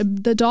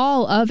happened. The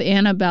doll of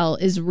Annabelle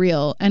is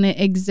real, and it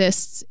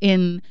exists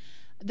in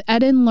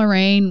Ed and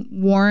Lorraine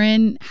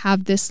Warren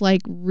have this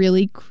like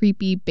really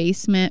creepy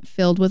basement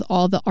filled with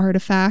all the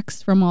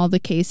artifacts from all the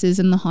cases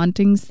and the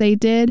hauntings they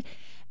did.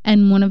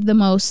 And one of the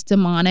most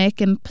demonic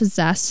and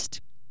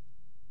possessed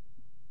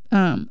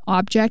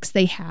objects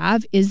they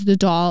have is the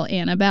doll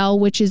Annabelle,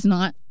 which is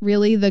not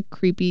really the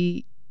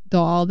creepy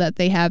doll that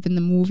they have in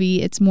the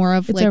movie. It's more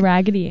of It's like a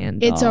Raggedy Ann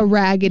doll. It's a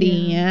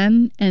Raggedy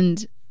Ann,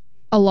 and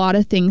a lot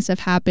of things have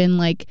happened.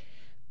 Like,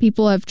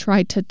 people have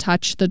tried to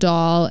touch the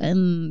doll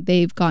and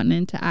they've gotten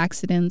into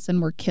accidents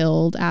and were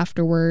killed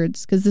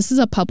afterwards, because this is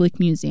a public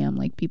museum.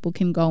 Like, people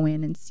can go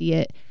in and see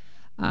it.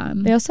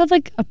 They also have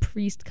like a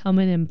priest come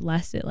in and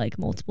bless it like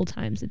multiple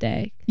times a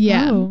day.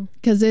 Yeah,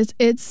 because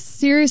it's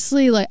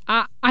seriously like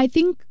I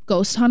think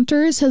ghost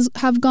hunters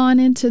have gone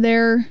into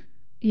their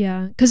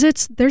Yeah,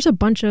 because there's a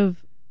bunch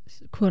of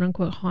quote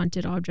unquote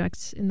haunted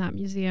objects in that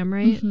museum,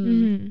 right?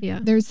 Mm-hmm. Yeah.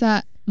 There's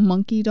that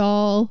monkey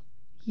doll.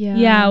 Yeah.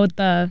 Yeah, with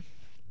the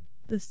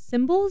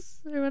symbols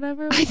or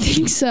whatever. I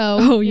think so.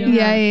 Oh,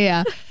 yeah.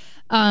 Yeah.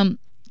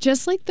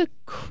 Just like the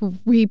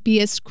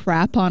creepiest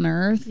crap on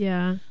earth.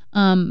 Yeah.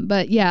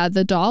 But yeah,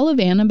 the doll of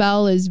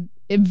Annabelle is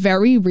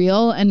very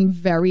real and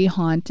very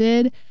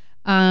haunted.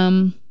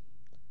 So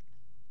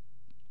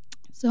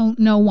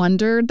no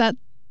wonder that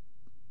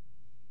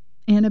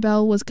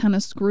Annabelle was kind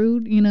of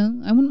screwed, you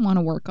know? I wouldn't want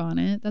to work on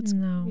it. That's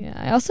No. Yeah,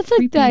 I also feel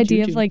like the Creepy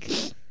idea juju. of like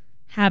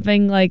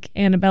having like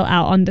Annabelle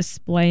out on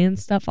display and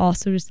stuff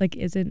also just like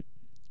isn't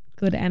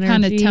good energy.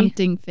 kind of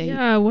tempting fate.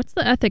 Yeah. What's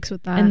the ethics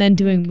with that? And then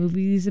doing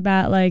movies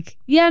about like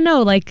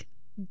like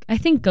I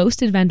think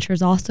Ghost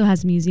Adventures also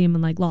has a museum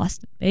in like Las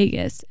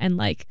Vegas, and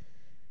like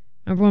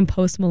remember when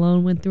Post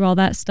Malone went through all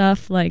that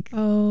stuff like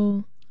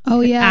Oh.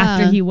 Oh yeah.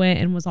 after he went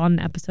and was on an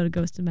episode of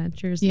Ghost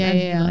Adventures. Yeah, and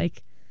yeah. he,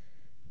 like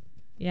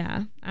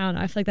yeah, I don't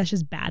know. I feel like that's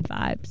just bad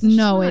vibes.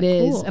 No, not it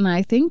is. cool. And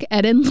I think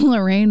Ed and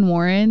Lorraine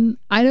Warren,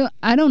 I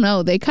don't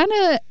know. They kind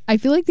of, I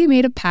feel like they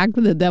made a pact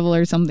with the devil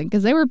or something,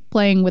 because they were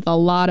playing with a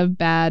lot of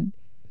bad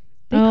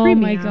They Oh creep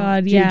me my out.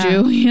 god, yeah.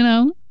 juju, you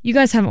know? You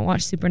guys haven't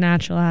watched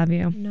Supernatural, have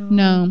you? No.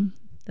 No.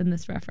 Then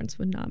this reference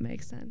would not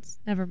make sense.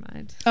 Never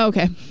mind.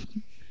 Okay.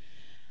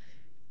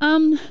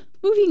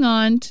 moving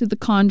on to The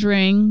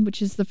Conjuring,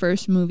 which is the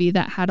first movie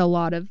that had a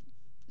lot of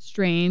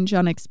strange,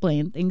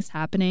 unexplained things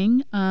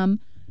happening. Sorry.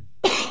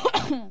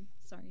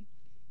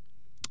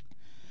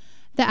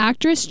 The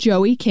actress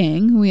Joey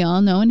King, who we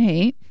all know and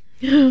hate.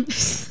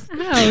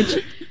 Ouch.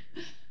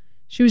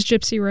 She was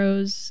Gypsy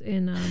Rose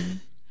in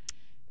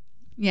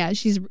Yeah,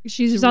 she's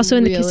also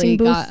in The really Kissing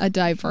Booth. got a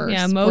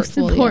diverse most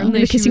portfolio. importantly,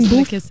 The she Kissing was in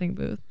The Booth? Kissing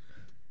Booth.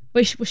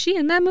 Wait, was she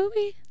in that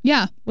movie?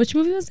 Yeah, Which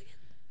movie was it?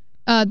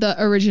 the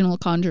original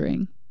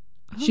Conjuring.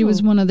 She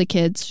was Oh. one of the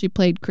kids. She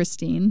played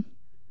Christine.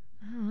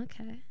 Oh,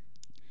 okay.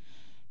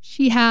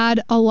 She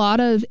had a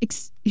lot of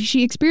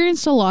she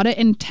experienced a lot of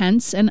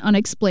intense and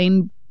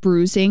unexplained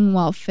bruising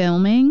while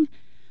filming.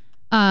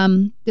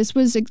 This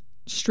was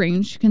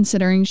strange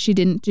considering she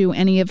didn't do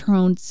any of her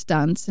own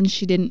stunts, and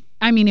she didn't.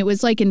 I mean, it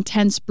was like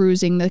intense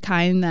bruising, the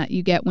kind that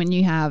you get when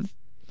you have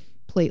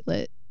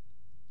platelet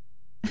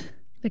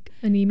like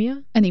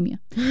anemia.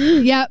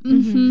 Yeah.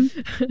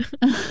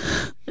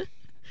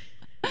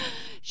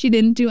 She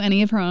didn't do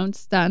any of her own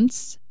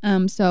stunts.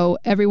 So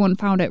everyone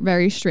found it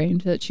very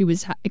strange that she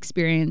was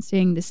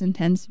experiencing this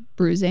intense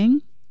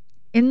bruising.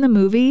 In the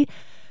movie,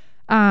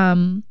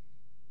 the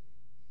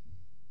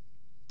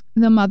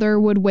mother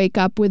would wake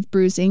up with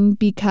bruising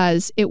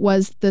because it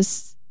was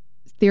this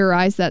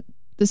theorized that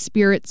the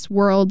spirit's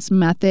world's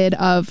method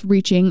of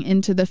reaching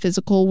into the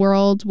physical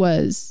world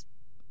was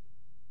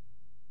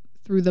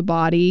through the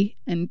body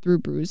and through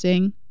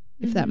bruising,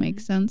 if that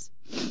makes sense.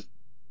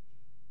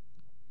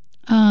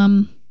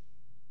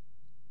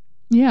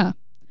 Yeah.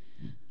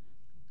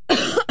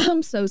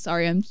 I'm so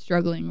sorry. I'm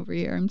struggling over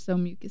here. I'm so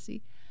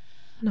mucusy.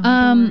 No,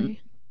 don't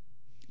worry.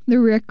 The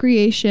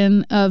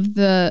recreation of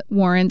the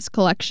Warrens'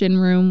 collection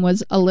room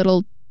was a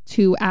little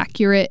too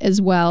accurate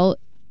as well.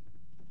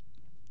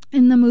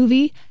 In the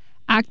movie,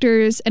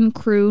 actors and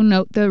crew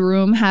note the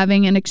room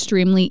having an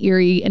extremely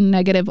eerie and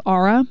negative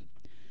aura.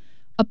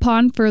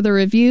 Upon further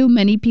review,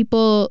 many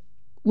people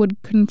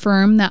would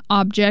confirm that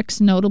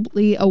objects,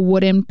 notably a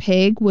wooden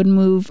pig, would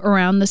move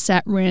around the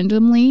set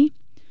randomly.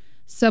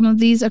 Some of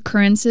these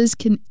occurrences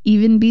can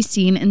even be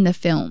seen in the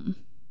film.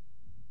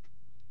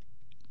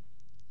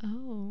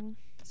 Oh.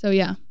 So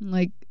yeah,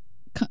 like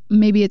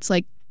maybe it's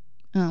like,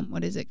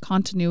 what is it,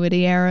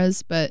 continuity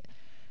errors, but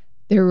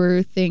there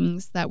were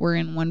things that were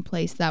in one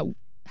place that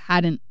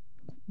hadn't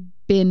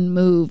been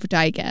moved,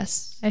 I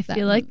guess. I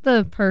feel like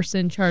the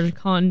person in charge of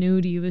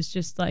continuity was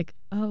just like,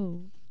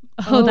 oh,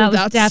 that was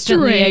that's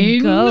definitely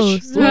strange. a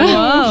ghost.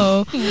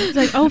 Whoa. It's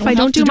like, oh, if I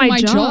don't do my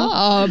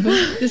job.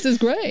 This is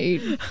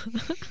great. I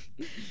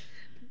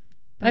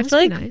That feel must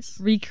like be nice.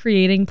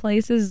 recreating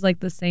places is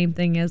like the same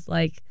thing as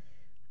like,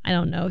 I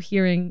don't know,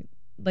 hearing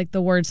like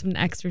the words from an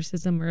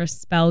exorcism or a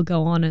spell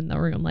go on in the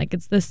room. Like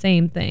it's the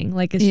same thing.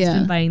 Like it's just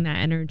inviting that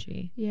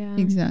energy. Yeah.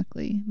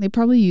 Exactly. They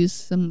probably use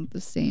some of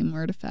the same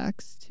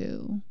artifacts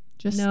too,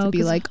 just No, to be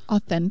 'cause like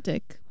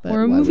authentic. But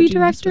horror why movie would you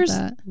mess with directors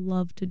that?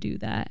 love to do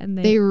that, and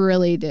They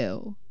really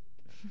do.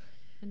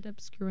 end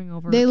up screwing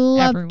over. They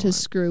love everyone. to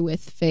screw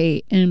with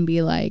fate and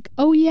be like,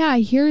 oh yeah,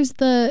 here's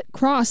the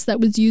cross that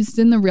was used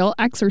in the real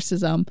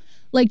exorcism.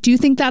 Like, do you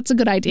think that's a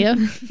good idea?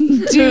 Do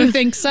you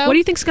think so? What do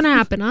you think's gonna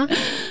happen, huh?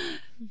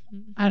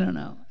 I don't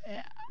know.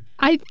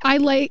 I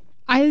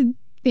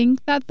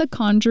think that the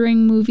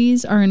Conjuring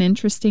movies are an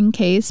interesting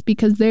case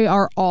because they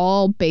are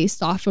all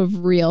based off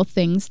of real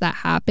things that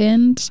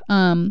happened.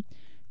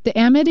 The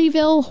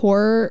Amityville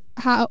horror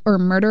house or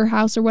murder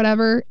house or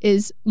whatever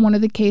is one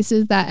of the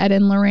cases that Ed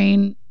and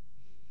Lorraine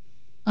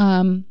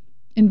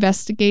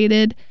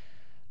investigated,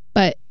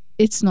 but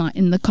it's not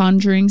in the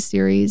Conjuring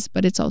series,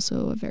 but it's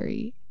also a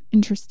very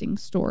interesting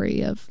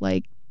story of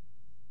like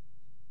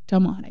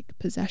demonic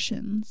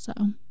possession. So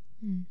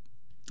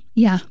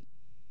yeah.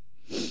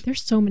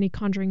 There's so many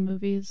Conjuring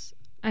movies.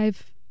 I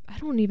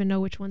don't even know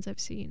which ones I've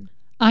seen.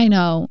 I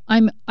know.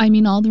 I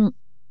mean all the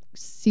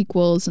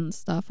sequels and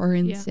stuff are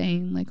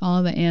insane. Like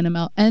all the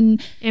Annabelle,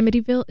 and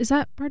Amityville, is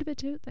that part of it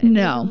too? The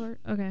No. Amityville horror?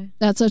 Okay.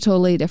 that's a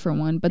totally different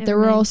one. But there Never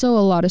were mind. also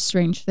a lot of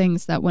strange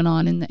things that went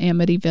on in the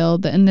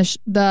Amityville,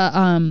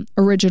 the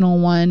original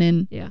one,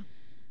 and Yeah.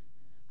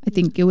 I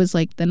think it was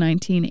like the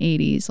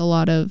 1980s. A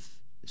lot of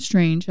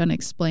strange,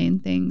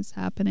 unexplained things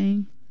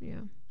happening.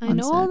 Yeah. I on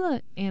know all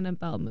set. the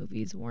Annabelle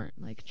movies weren't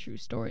like true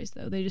stories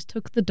though. They just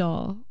took the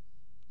doll,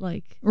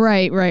 like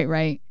Right.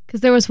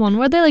 because there was one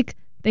where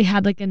they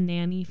had like a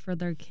nanny for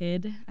their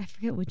kid. I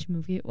forget which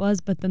movie it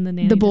was, but then the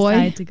nanny The boy?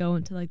 decided to go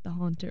into like the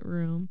haunted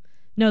room.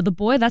 No, the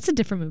boy, that's a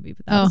different movie,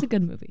 but that was a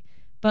good movie.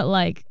 But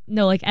like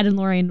no, like Ed and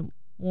Lorraine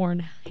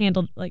Warren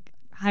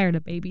hired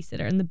a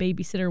babysitter, and the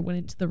babysitter went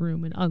into the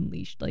room and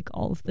unleashed like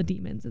all of the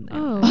demons in there.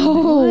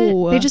 Oh.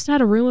 What? They just had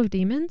a room of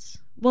demons?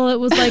 Well, it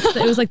was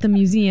like the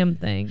museum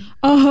thing.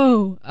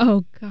 Oh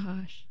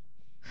gosh.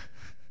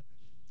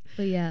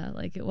 But yeah,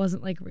 like it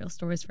wasn't like real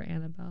stories for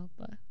Annabelle,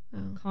 but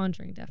Oh.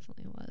 Conjuring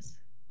definitely was.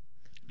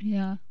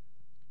 Yeah.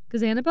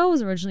 Because Annabelle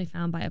was originally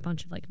found by a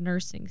bunch of like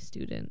nursing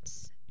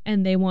students,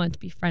 and they wanted to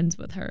be friends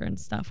with her and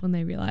stuff when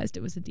they realized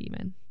it was a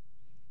demon,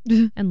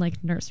 and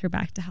like nurse her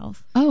back to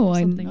health. Oh, I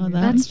didn't Something know weird.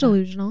 that. That's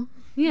delusional.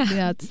 Yeah.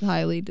 That's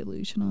highly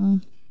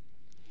delusional.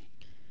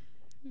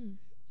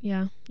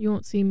 Yeah, you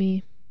won't see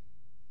me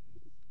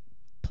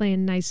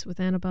playing nice with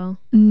Annabelle.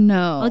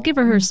 No. I'll give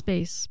her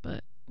space,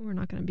 but we're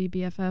not going to be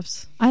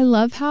BFFs. I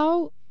love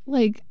how,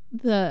 like,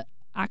 the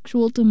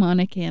actual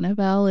demonic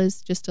Annabelle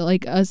is just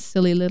a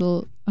silly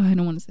little, I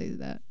don't want to say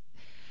that,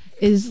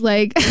 is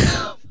like,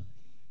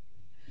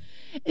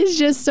 is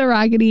just a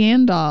Raggedy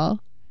Ann doll.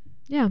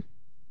 Yeah.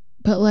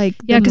 But, like,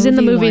 Yeah, because in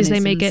the movie movies one they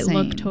is make it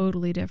look insane.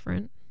 totally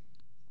different.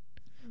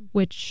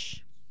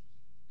 Which,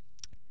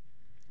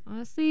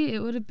 Honestly, it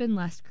would have been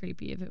less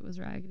creepy if it was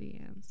Raggedy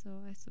Ann, so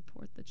I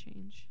support the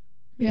change.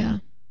 yeah.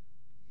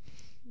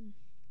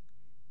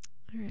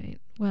 All right.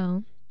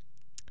 Well,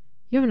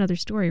 you have another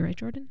story, right,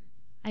 Jordan?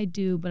 I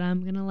do, but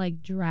I'm gonna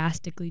like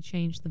drastically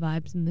change the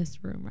vibes in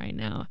this room right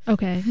now.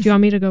 Okay. Do you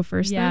want me to go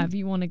first? Yeah, then? if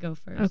you want to go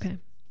first. Okay.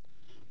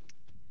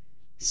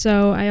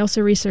 So I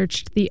also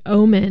researched The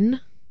Omen.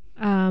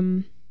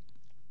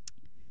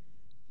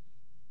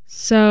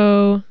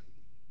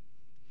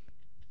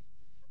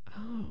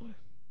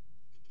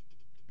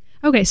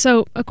 Okay,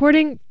 so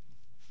according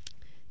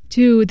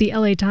to the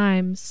LA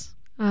Times,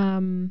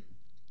 the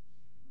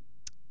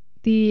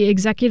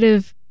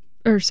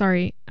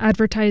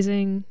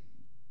advertising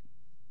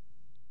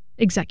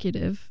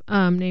executive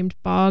named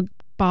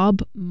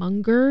Bob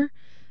Munger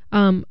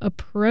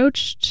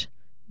approached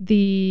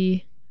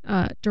the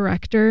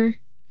director.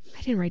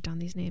 I didn't write down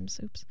these names.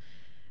 Oops.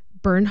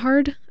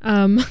 Bernhard.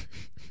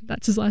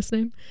 That's his last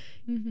name.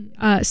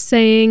 Mm-hmm.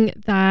 Saying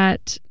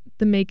that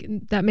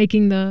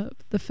making the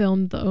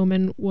film The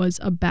Omen was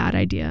a bad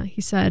idea.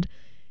 He said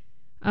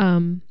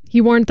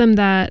he warned them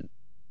that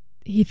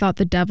he thought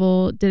the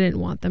devil didn't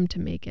want them to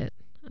make it.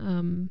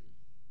 And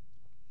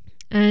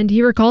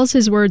he recalls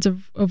his words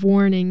of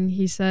warning.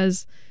 He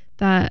says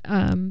that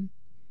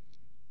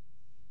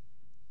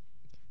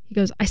he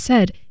goes, "I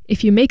said,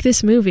 if you make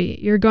this movie,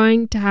 you're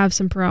going to have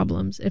some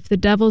problems. If the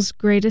devil's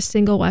greatest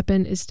single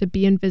weapon is to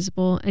be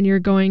invisible and you're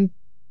going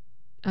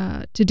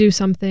to do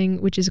something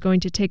which is going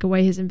to take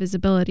away his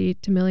invisibility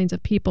to millions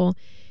of people,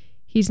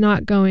 he's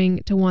not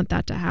going to want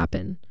that to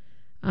happen.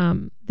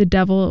 The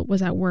devil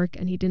was at work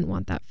and he didn't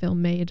want that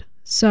film made."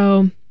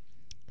 So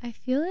I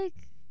feel like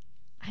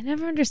I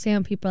never understand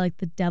when people are like,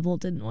 the devil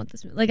didn't want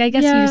this movie. Like, I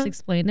guess Yeah. you just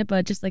explained it,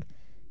 but just like,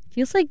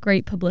 feels like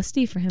great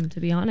publicity for him,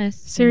 to be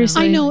honest.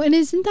 Seriously. I know, and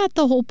isn't that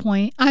the whole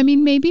point? I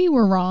mean, maybe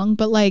we're wrong,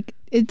 but like,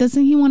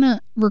 doesn't he want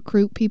to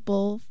recruit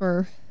people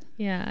for?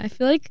 Yeah, I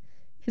feel like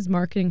his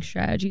marketing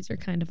strategies are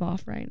kind of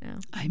off right now.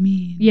 I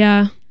mean,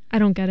 yeah, I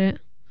don't get it.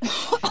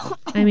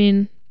 I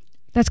mean,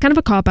 that's kind of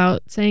a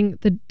cop-out. Saying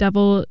the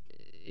devil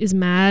is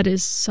mad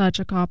is such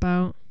a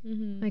cop-out.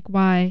 Mm-hmm. Like,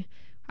 why?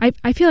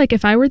 I feel like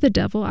if I were the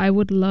devil, I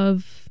would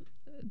love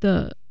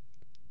the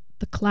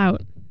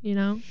clout, you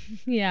know?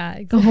 Yeah,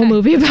 The exactly. whole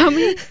movie about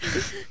me.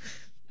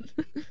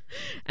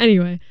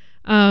 Anyway,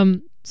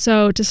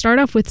 so to start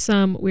off with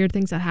some weird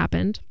things that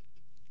happened.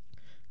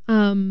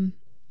 The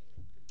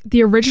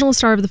original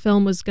star of the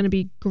film was going to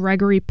be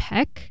Gregory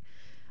Peck.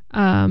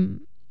 But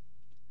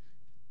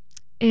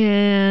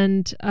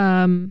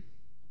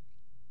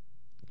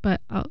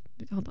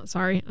hold on,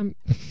 sorry.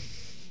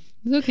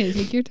 it's okay.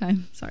 Take your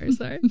time. Sorry.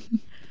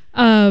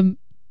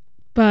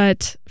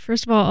 But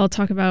first of all, I'll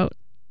talk about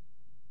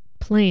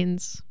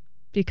planes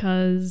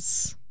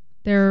because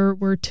there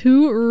were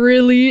two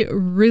really,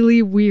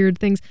 really weird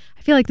things.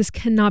 I feel like this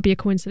cannot be a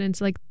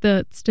coincidence. Like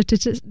the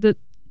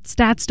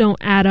stats don't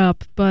add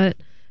up, but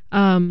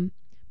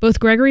both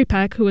Gregory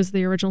Peck, who was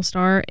the original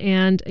star,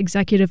 and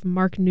executive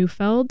Mark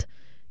Neufeld,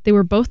 they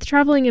were both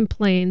traveling in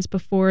planes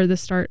before the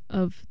start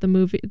of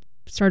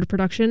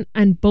production,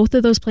 and both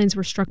of those planes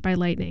were struck by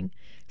lightning.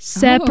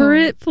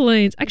 Separate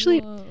planes. Actually,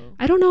 Whoa.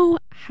 I don't know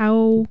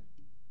how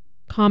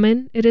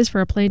common it is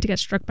for a plane to get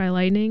struck by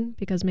lightning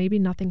because maybe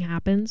nothing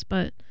happens,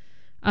 but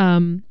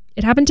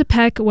it happened to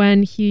Peck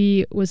when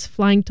he was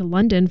flying to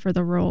London for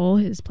the role.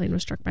 His plane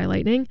was struck by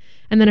lightning.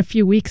 And then a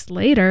few weeks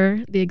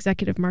later, the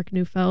executive Mark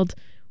Neufeld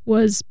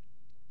was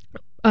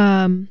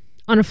on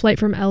a flight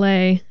from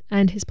LA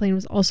and his plane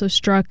was also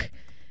struck.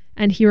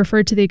 And he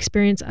referred to the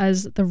experience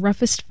as the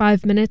roughest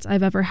 5 minutes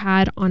I've ever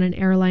had on an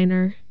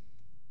airliner.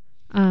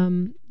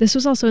 This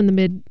was also in the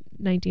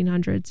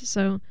mid-1900s,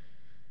 so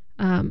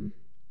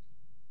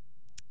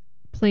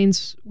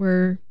planes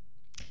were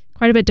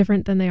quite a bit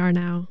different than they are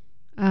now.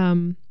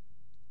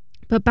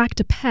 But back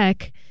to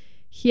Peck,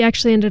 he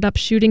actually ended up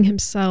shooting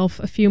himself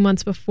a few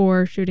months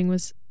before shooting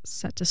was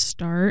set to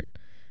start.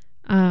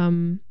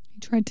 He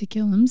tried to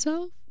kill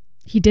himself?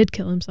 He did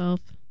kill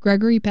himself.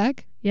 Gregory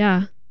Peck?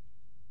 Yeah.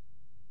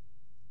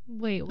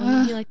 Wait,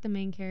 wasn't he like the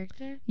main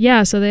character?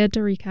 Yeah, so they had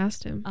to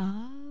recast him.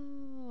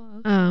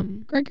 Oh,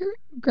 okay.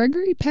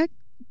 Gregory Peck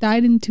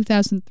died in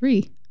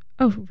 2003.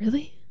 Oh,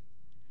 really?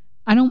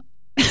 I don't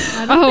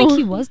think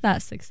he was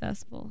that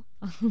successful.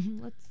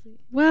 Let's see.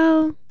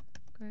 Well,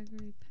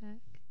 Gregory Peck.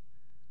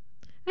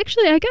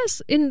 actually, I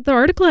guess in the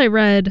article I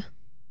read, it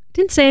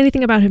didn't say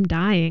anything about him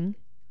dying,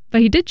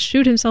 but he did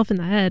shoot himself in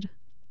the head.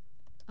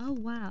 Oh,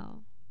 wow.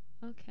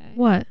 Okay.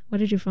 What? What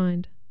did you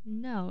find?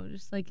 No,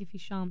 just like if he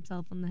shot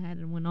himself on the head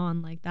and went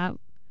on like that.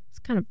 It's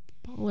kind of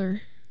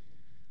baller.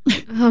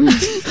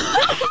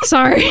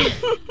 Sorry.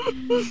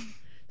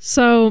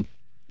 So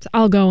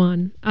I'll go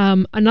on.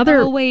 Another.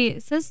 Oh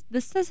wait, this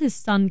says his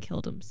son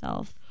killed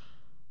himself.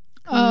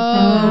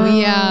 Oh,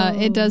 yeah.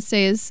 It does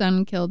say his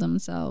son killed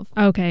himself.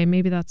 Okay,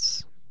 maybe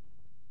that's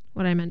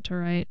what I meant to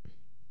write.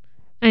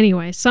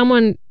 Anyway,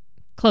 someone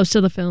close to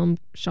the film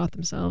shot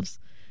themselves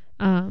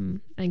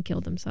and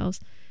killed themselves.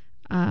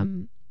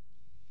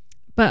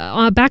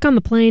 But back on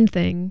the plane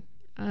thing.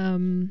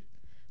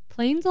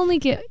 Planes only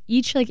get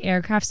each like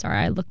aircraft. Sorry,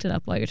 I looked it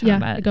up while you're talking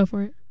about it. Go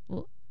for it.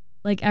 Well,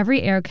 like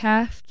every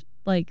aircraft,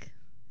 like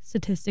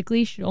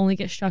statistically, should only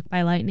get struck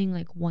by lightning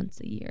like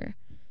once a year.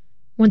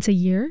 Once a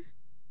year?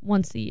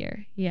 Once a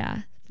year,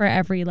 yeah, for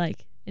every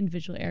like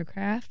individual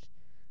aircraft.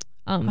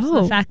 So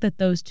Oh. the fact that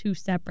those two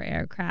separate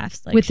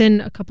aircrafts like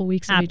Within a couple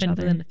weeks of each happened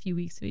other. within a few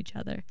weeks of each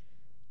other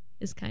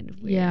is kind of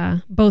weird. Yeah,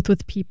 both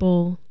with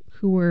people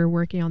who were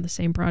working on the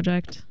same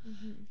project.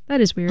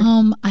 That is weird.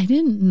 I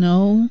didn't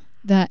know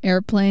that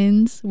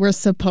airplanes were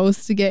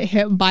supposed to get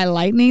hit by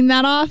lightning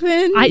that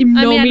often. I I don't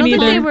me think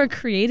they neither. were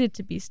created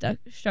to be struck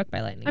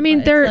by lightning. I mean,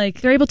 but they're it's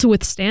like they're able to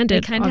withstand they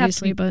it, kind of have to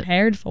obviously, be but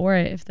prepared for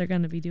it if they're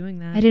going to be doing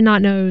that. I did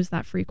not know it was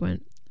that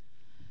frequent.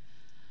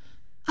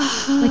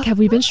 Like, have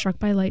we been struck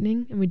by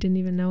lightning and we didn't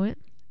even know it?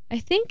 I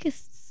think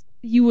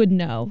you would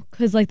know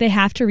because like they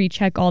have to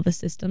recheck all the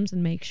systems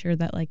and make sure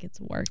that like it's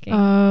working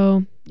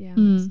Oh, yeah.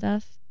 and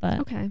stuff. But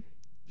Okay.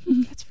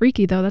 That's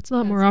freaky, though. That's a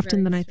lot more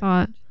often than I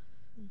thought.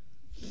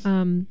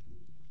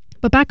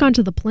 But back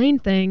onto the plane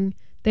thing,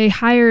 they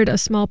hired a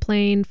small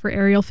plane for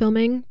aerial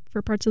filming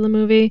for parts of the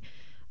movie.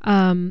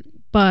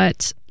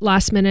 But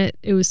last minute,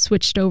 it was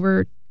switched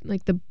over.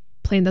 Like, the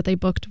plane that they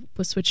booked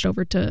was switched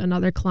over to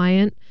another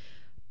client.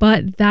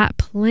 But that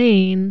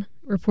plane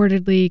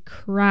reportedly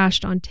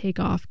crashed on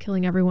takeoff,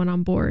 killing everyone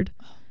on board.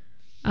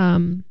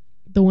 The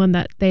one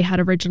that they had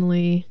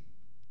originally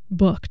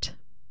booked.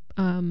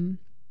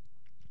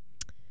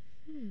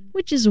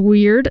 Which is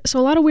weird. So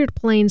a lot of weird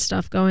plane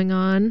stuff going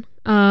on.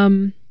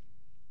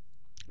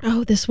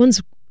 This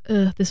one's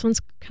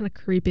kind of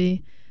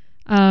creepy.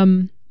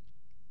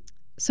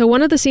 So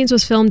one of the scenes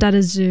was filmed at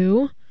a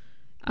zoo,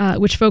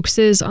 which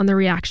focuses on the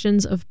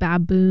reactions of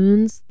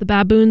baboons. The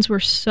baboons were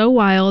so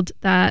wild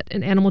that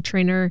an animal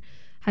trainer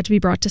had to be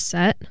brought to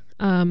set.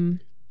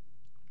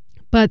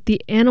 But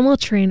the animal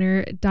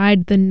trainer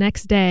died the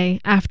next day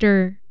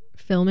after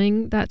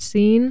filming that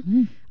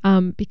scene.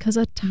 Because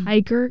a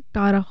tiger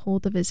got a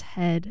hold of his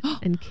head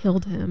and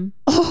killed him.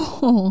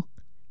 Oh.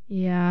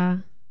 Yeah.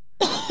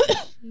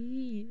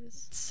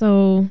 jeez.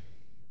 So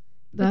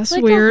that's It's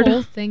like weird. a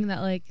whole thing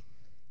that like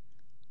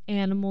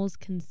animals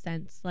can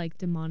sense like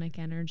demonic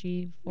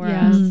energy for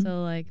Yeah. us.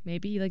 So like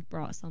maybe he like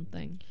brought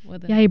something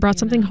with him. Yeah, he brought you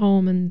something know?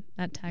 home and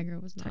That tiger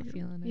was not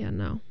feeling it. yeah,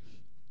 no.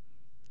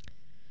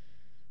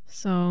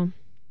 So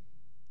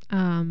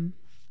and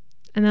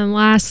then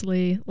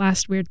lastly,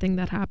 last weird thing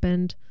that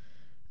happened.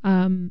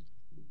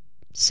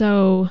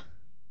 So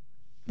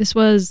this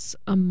was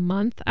a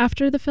month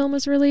after the film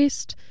was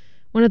released.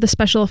 One of the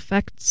special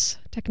effects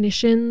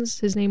technicians,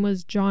 his name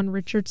was John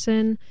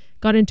Richardson,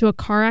 got into a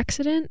car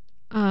accident.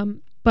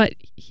 But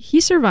he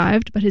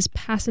survived, but his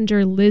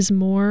passenger Liz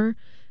Moore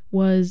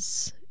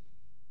was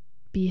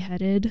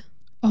beheaded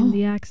in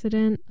the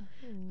accident.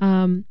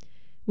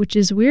 Which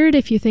is weird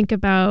if you think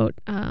about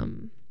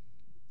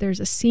there's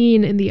a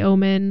scene in The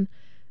Omen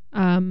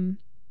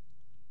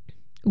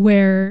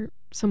where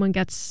someone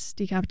gets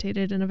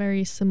decapitated in a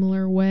very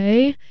similar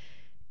way,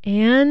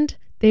 and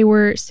they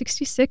were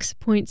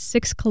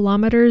 66.6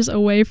 kilometers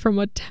away from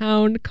a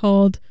town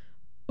called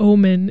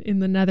Omen in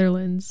the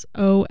Netherlands.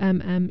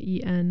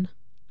 Ommen.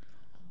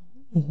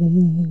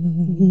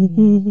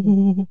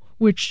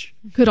 Which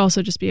could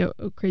also just be a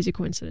crazy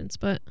coincidence,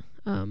 but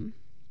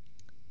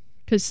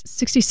because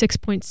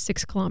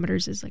 66.6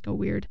 kilometers is like a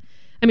weird,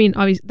 I mean,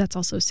 obviously that's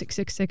also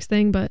 666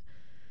 thing, but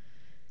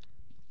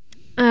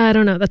I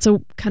don't know. That's a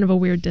kind of a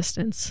weird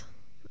distance.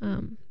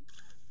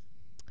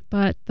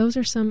 But those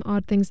are some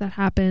odd things that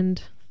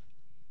happened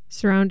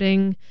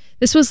surrounding.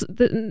 This was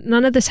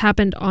none of this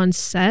happened on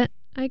set,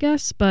 I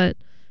guess, but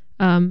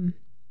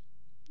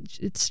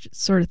it's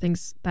sort of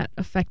things that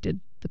affected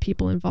the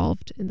people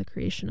involved in the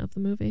creation of the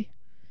movie.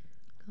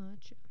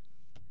 Gotcha.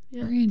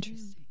 Yeah. Very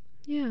interesting.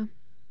 Yeah.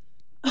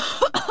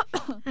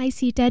 I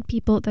see dead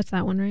people. That's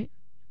that one, right?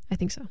 I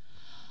think so.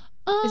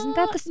 Isn't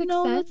that the Sixth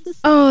Sense? That's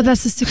Oh,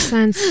 that's the Sixth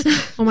Sense.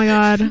 Oh my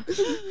God.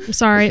 I'm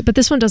sorry, but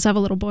this one does have a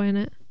little boy in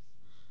it.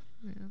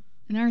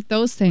 And aren't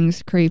those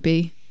things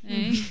creepy?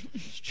 Eh?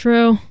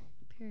 True.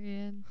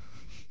 Period.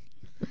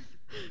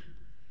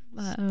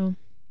 But So,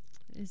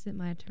 is it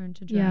my turn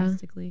to Yeah.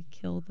 drastically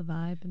kill the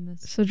vibe in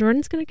this? so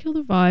Jordan's gonna kill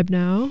the vibe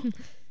now.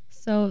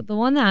 So the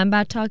one that I'm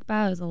about to talk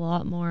about is a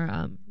lot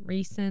more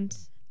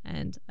recent,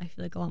 and I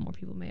feel like a lot more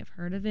people may have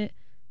heard of it.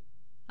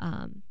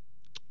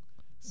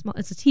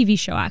 It's a TV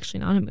show, actually,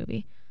 not a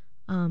movie.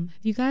 Have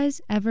you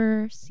guys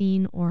ever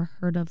seen or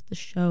heard of the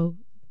show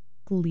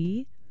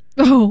Glee?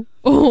 Oh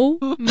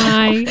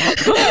my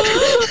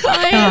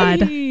God.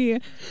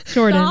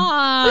 Jordan.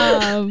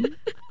 Stop.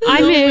 I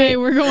No may way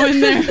we're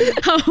going there.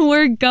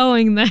 We're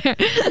going there.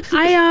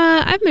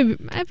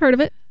 I've heard of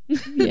it.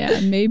 Yeah,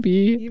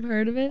 maybe. You've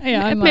heard of it?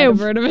 Yeah, I I might may have have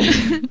heard of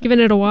it. given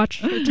it a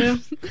watch or two.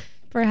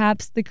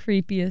 Perhaps the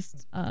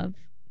creepiest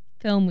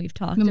film we've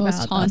talked The about most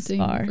thus haunting,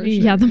 far. for sure.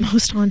 Yeah, the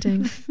most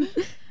haunting.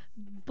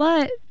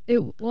 But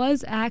it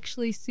was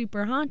actually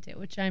super haunted,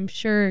 which I'm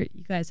sure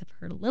you guys have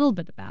heard a little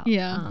bit about.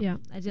 Yeah. Yeah.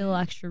 I did a little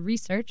extra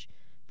research.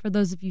 For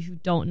those of you who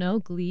don't know,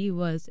 Glee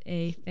was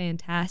a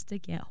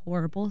fantastic yet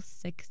horrible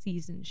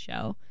 6-season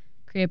show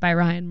created by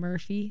Ryan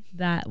Murphy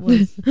that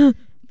was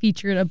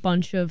featured a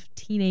bunch of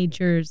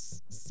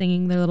teenagers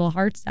singing their little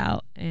hearts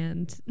out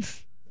and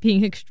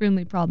being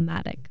extremely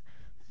problematic.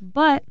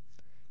 But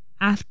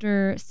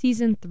after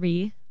season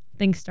 3,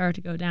 things started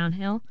to go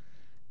downhill.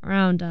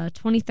 Around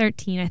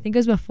 2013, I think it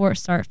was before it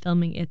started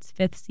filming its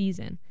 5th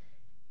season,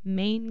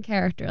 main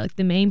character, like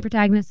the main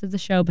protagonist of the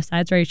show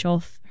besides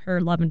Rachel, her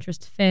love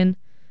interest Finn,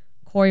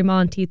 Corey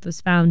Monteith,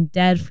 was found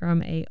dead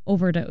from a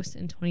overdose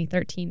in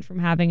 2013 from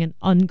having an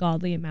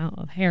ungodly amount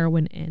of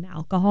heroin and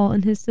alcohol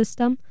in his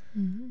system.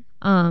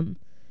 Mm-hmm.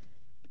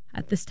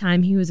 At this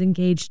time, he was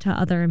engaged to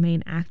other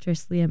main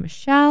actress Leah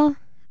Michele.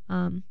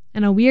 And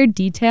a weird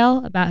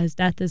detail about his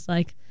death is,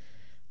 like,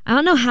 I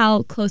don't know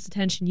how close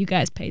attention you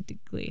guys paid to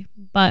Glee,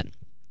 but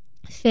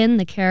Finn,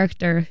 the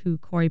character who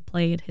Corey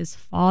played, his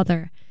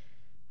father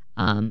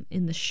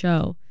in the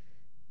show,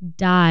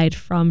 died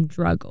from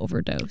drug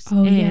overdose.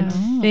 Oh, and yeah.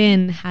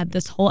 Finn had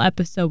this whole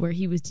episode where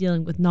he was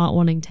dealing with not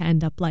wanting to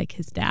end up like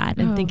his dad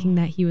and thinking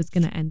that he was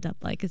going to end up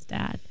like his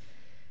dad.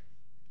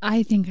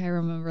 I think I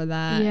remember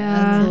that. Yeah.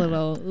 That's a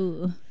little.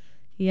 Ooh.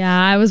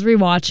 Yeah, I was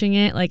rewatching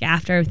it like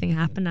after everything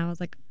happened. I was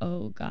like,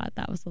 oh God,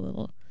 that was a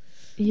little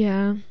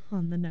Yeah.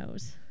 on the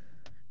nose.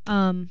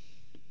 Then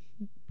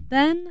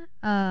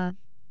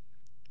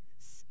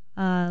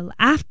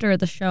after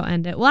the show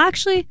ended, well,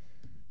 actually,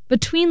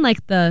 between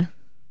like the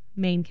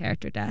main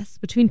character deaths,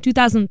 between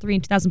 2003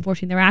 and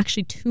 2014, there were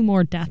actually 2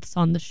 more deaths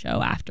on the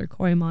show after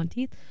Corey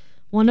Monteith.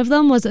 One of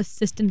them was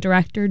assistant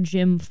director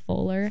Jim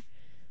Fuller.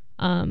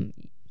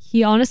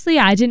 He honestly,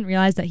 I didn't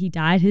realize that he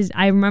died.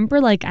 I remember,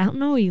 like, I don't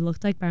know what he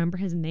looked like, but I remember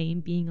his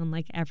name being on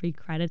like every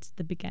credits at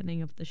the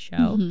beginning of the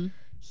show. Mm-hmm.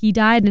 He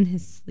died in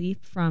his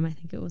sleep from, I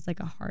think it was like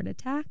a heart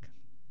attack.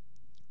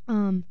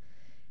 And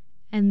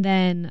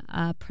then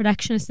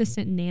production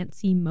assistant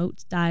Nancy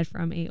Motes died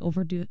from a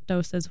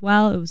overdose as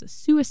well. It was a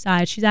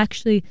suicide. She's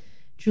actually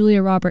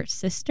Julia Roberts'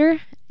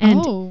 sister. And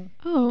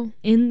Oh.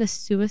 in the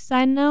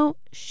suicide note,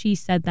 she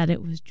said that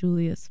it was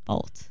Julia's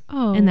fault.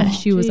 Oh. And that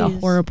she was a Jeez.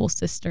 horrible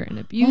sister and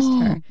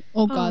abused her.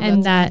 Oh God,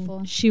 And that that's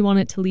awful. she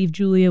wanted to leave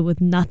Julia with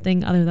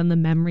nothing other than the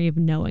memory of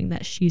knowing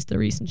that she's the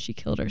reason she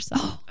killed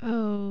herself.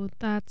 Oh,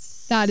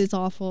 that's That is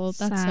awful.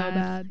 That's so sad.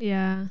 bad.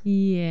 Yeah.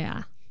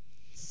 Yeah.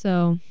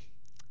 So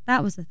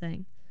that was the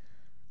thing.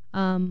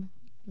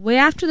 Way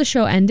after the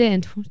show ended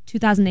in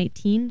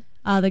 2018,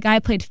 the guy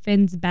who played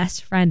Finn's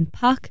best friend,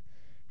 Puck,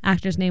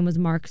 actor's name was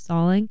Mark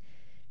Salling.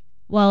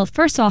 Well,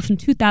 first off, in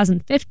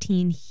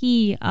 2015,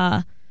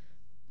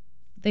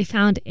 they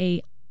found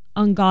a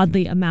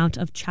ungodly amount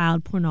of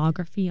child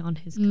pornography on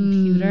his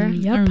computer.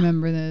 I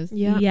remember this.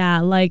 Yeah.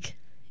 Yeah, like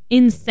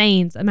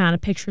insane amount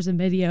of pictures and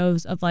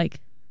videos of like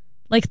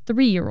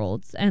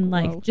 3-year-olds and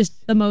like Gross.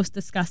 just the most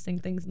disgusting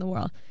things in the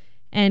world.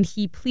 And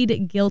he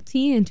pleaded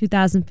guilty in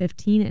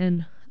 2015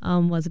 and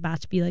was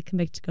about to be like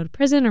convicted to go to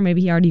prison, or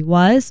maybe he already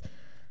was.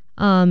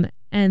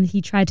 And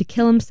he tried to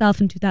kill himself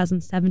in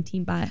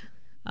 2017 by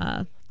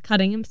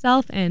cutting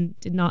himself and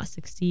did not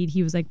succeed.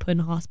 He was like put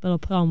in a hospital,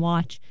 put on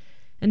watch,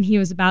 and he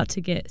was about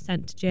to get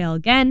sent to jail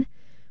again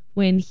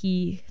when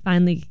he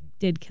finally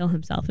did kill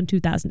himself in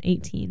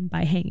 2018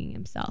 by hanging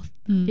himself.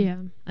 Yeah.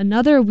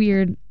 Another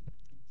weird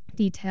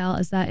detail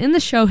is that in the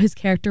show his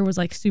character was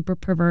like super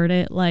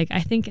perverted. Like, I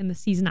think in the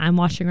season I'm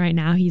watching right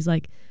now he's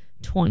like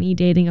 20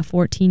 dating a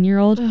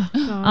 14-year-old. Oh,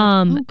 God.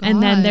 Oh,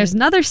 and then God. there's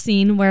another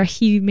scene where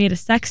he made a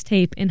sex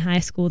tape in high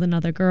school with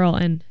another girl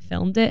and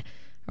filmed it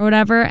or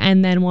whatever,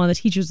 and then one of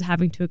the teachers was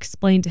having to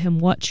explain to him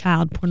what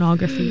child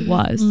pornography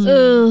was.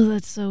 Oh,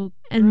 that's so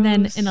And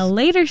then gross. in a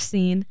later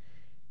scene,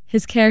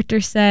 his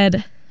character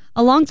said,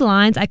 along the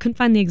lines, I couldn't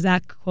find the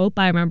exact quote,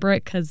 but I remember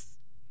it because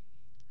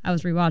I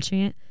was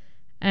rewatching it,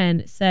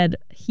 and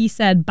he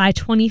said, by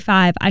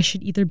 25, I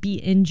should either be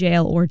in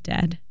jail or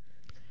dead.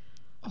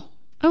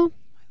 Oh,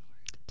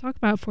 talk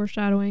about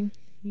foreshadowing.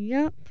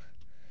 Yep.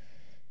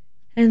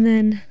 And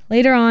then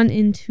later on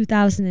in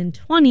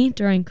 2020,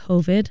 during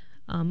COVID,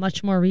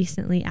 much more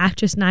recently,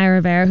 actress Naya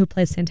Rivera, who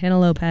plays Santana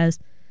Lopez,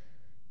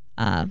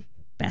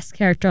 best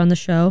character on the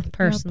show,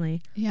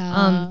 personally,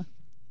 Yeah.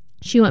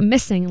 she went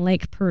missing in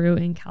Lake Peru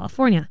in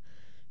California.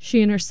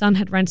 She and her son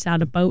had rented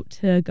out a boat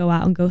to go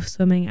out and go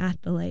swimming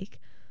at the lake.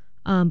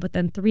 But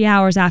then 3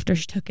 hours after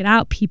she took it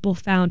out, people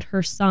found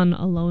her son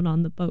alone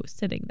on the boat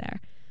sitting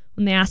there.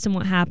 When they asked him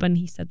what happened,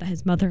 he said that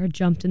his mother had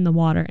jumped in the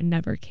water and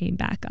never came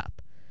back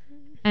up.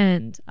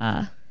 And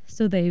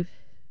so they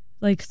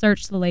like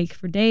searched the lake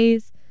for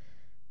days.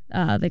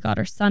 they got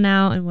her son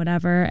out and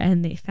whatever,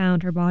 and they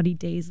found her body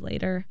days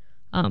later,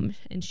 and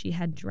she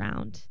had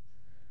drowned.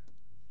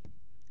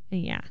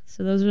 And yeah,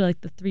 so those are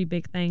like the three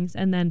big things.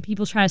 And then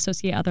people try to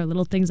associate other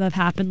little things that have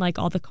happened, like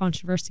all the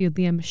controversy with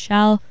Leah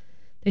Michelle.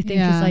 They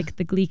think is like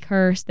the Glee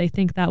curse. They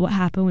think that what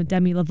happened with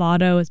Demi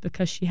Lovato is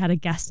because she had a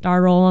guest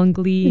star role on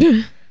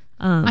Glee.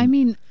 I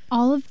mean,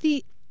 all of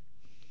the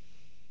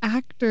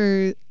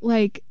actors,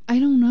 like, I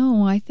don't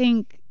know. I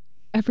think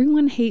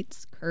everyone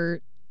hates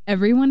Kurt.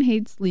 Everyone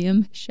hates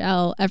Liam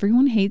Michelle.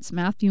 Everyone hates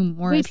Matthew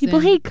Morrison. Wait, people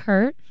hate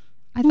Kurt?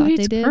 I Who thought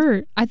hates they did.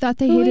 Kurt? I thought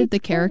they Who hated hates the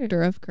Kurt?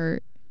 character of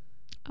Kurt.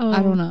 Oh,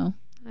 I don't know.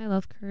 I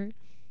love Kurt.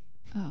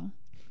 Oh.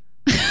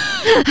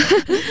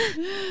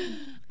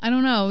 I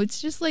don't know.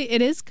 It's just like,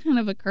 it is kind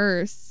of a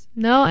curse.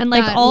 No, and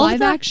like That all live of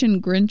the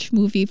action Grinch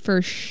movie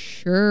for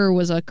sure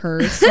was a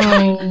curse.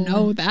 I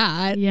know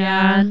that.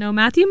 Yeah, no,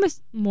 Matthew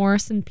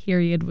Morrison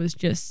period was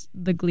just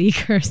the Glee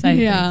curse, I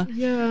think.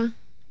 Yeah.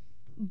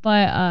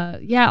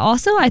 But yeah,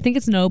 also I think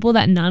it's notable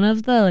that none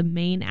of the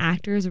main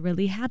actors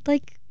really had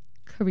like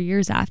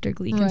careers after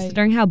Glee, Right.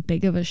 considering how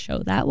big of a show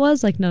that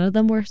was. Like none of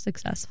them were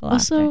successful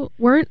Also, after.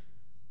 weren't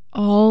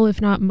all,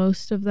 if not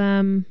most of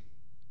them,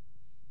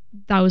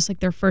 that was like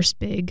their first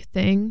big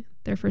thing,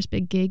 their first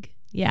big gig?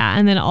 Yeah,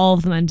 and then all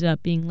of them ended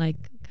up being like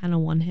kind of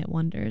one-hit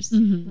wonders.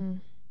 Mm-hmm.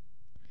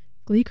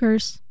 Glee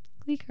curse.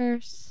 Glee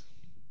curse.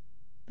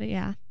 But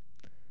yeah,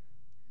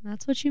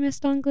 that's what you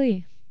missed on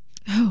Glee.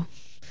 Oh.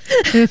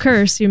 The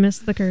curse. You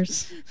missed the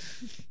curse.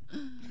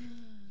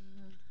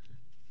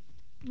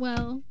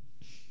 Well,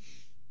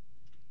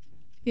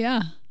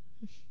 yeah.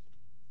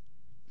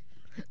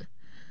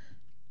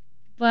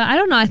 But I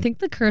don't know. I think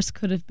the curse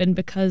could have been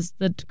because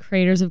the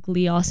creators of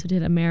Glee also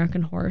did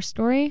American Horror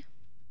Story.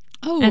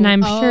 Oh, And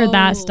I'm sure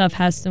that stuff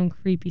has some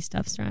creepy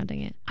stuff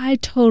surrounding it. I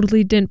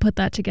totally didn't put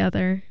that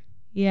together.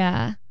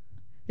 Yeah.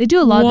 They do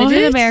a lot. They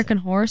did What? American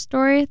Horror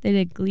Story. They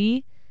did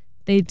Glee.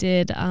 They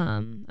did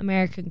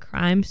American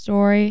Crime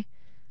Story.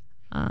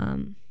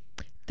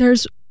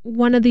 There's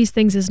one of these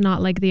things is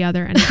not like the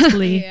other, and it's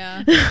Glee.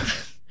 Yeah.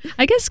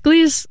 I guess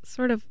Glee is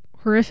sort of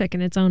horrific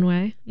in its own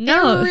way.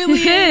 No, It really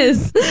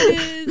is.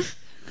 It is.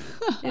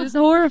 It is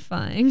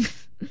horrifying.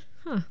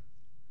 Huh.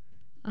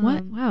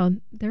 What? Wow,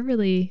 they're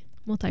really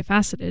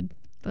multifaceted.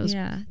 Those.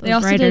 Yeah. those They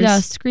also did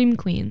writers. Scream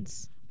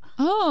Queens.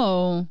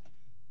 Oh.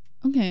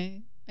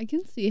 Okay. I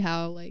can see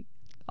how, like,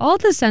 All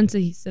the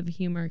senses of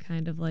humor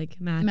kind of like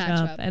match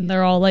up, and yeah.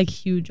 they're all like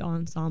huge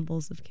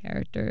ensembles of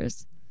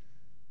characters.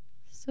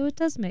 So it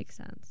does make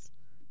sense.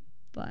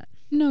 But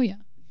no, yeah.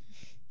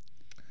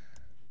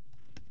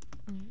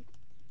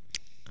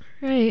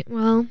 Right.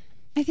 Well,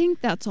 I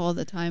think that's all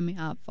the time we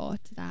have for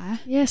today.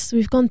 yes,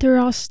 we've gone through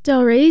our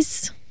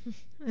stories,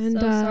 and so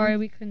sorry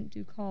we couldn't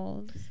do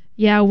calls.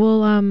 yeah,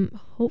 we'll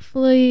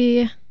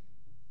hopefully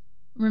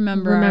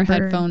Remember our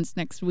headphones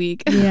next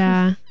week.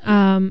 yeah.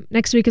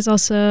 Next week is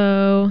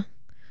also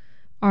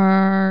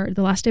the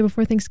last day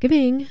before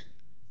Thanksgiving.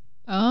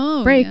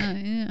 Oh, Break.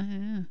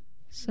 Yeah.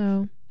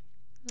 So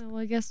Oh, well,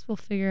 I guess we'll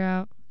figure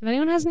out. If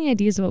anyone has any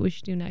ideas of what we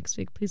should do next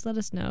week, please let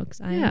us know.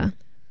 Cause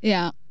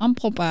Yeah, I'm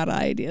pop out of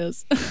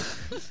ideas.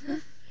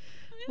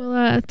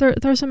 we'll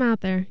throw some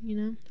out there.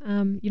 You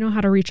know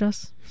how to reach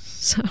us.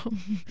 So,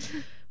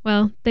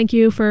 well, thank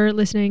you for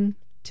listening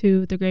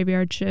to The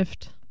Graveyard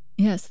Shift,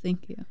 Yes,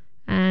 thank you.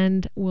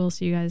 and we'll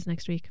see you guys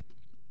next week.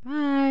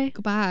 Bye.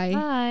 Goodbye.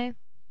 Bye.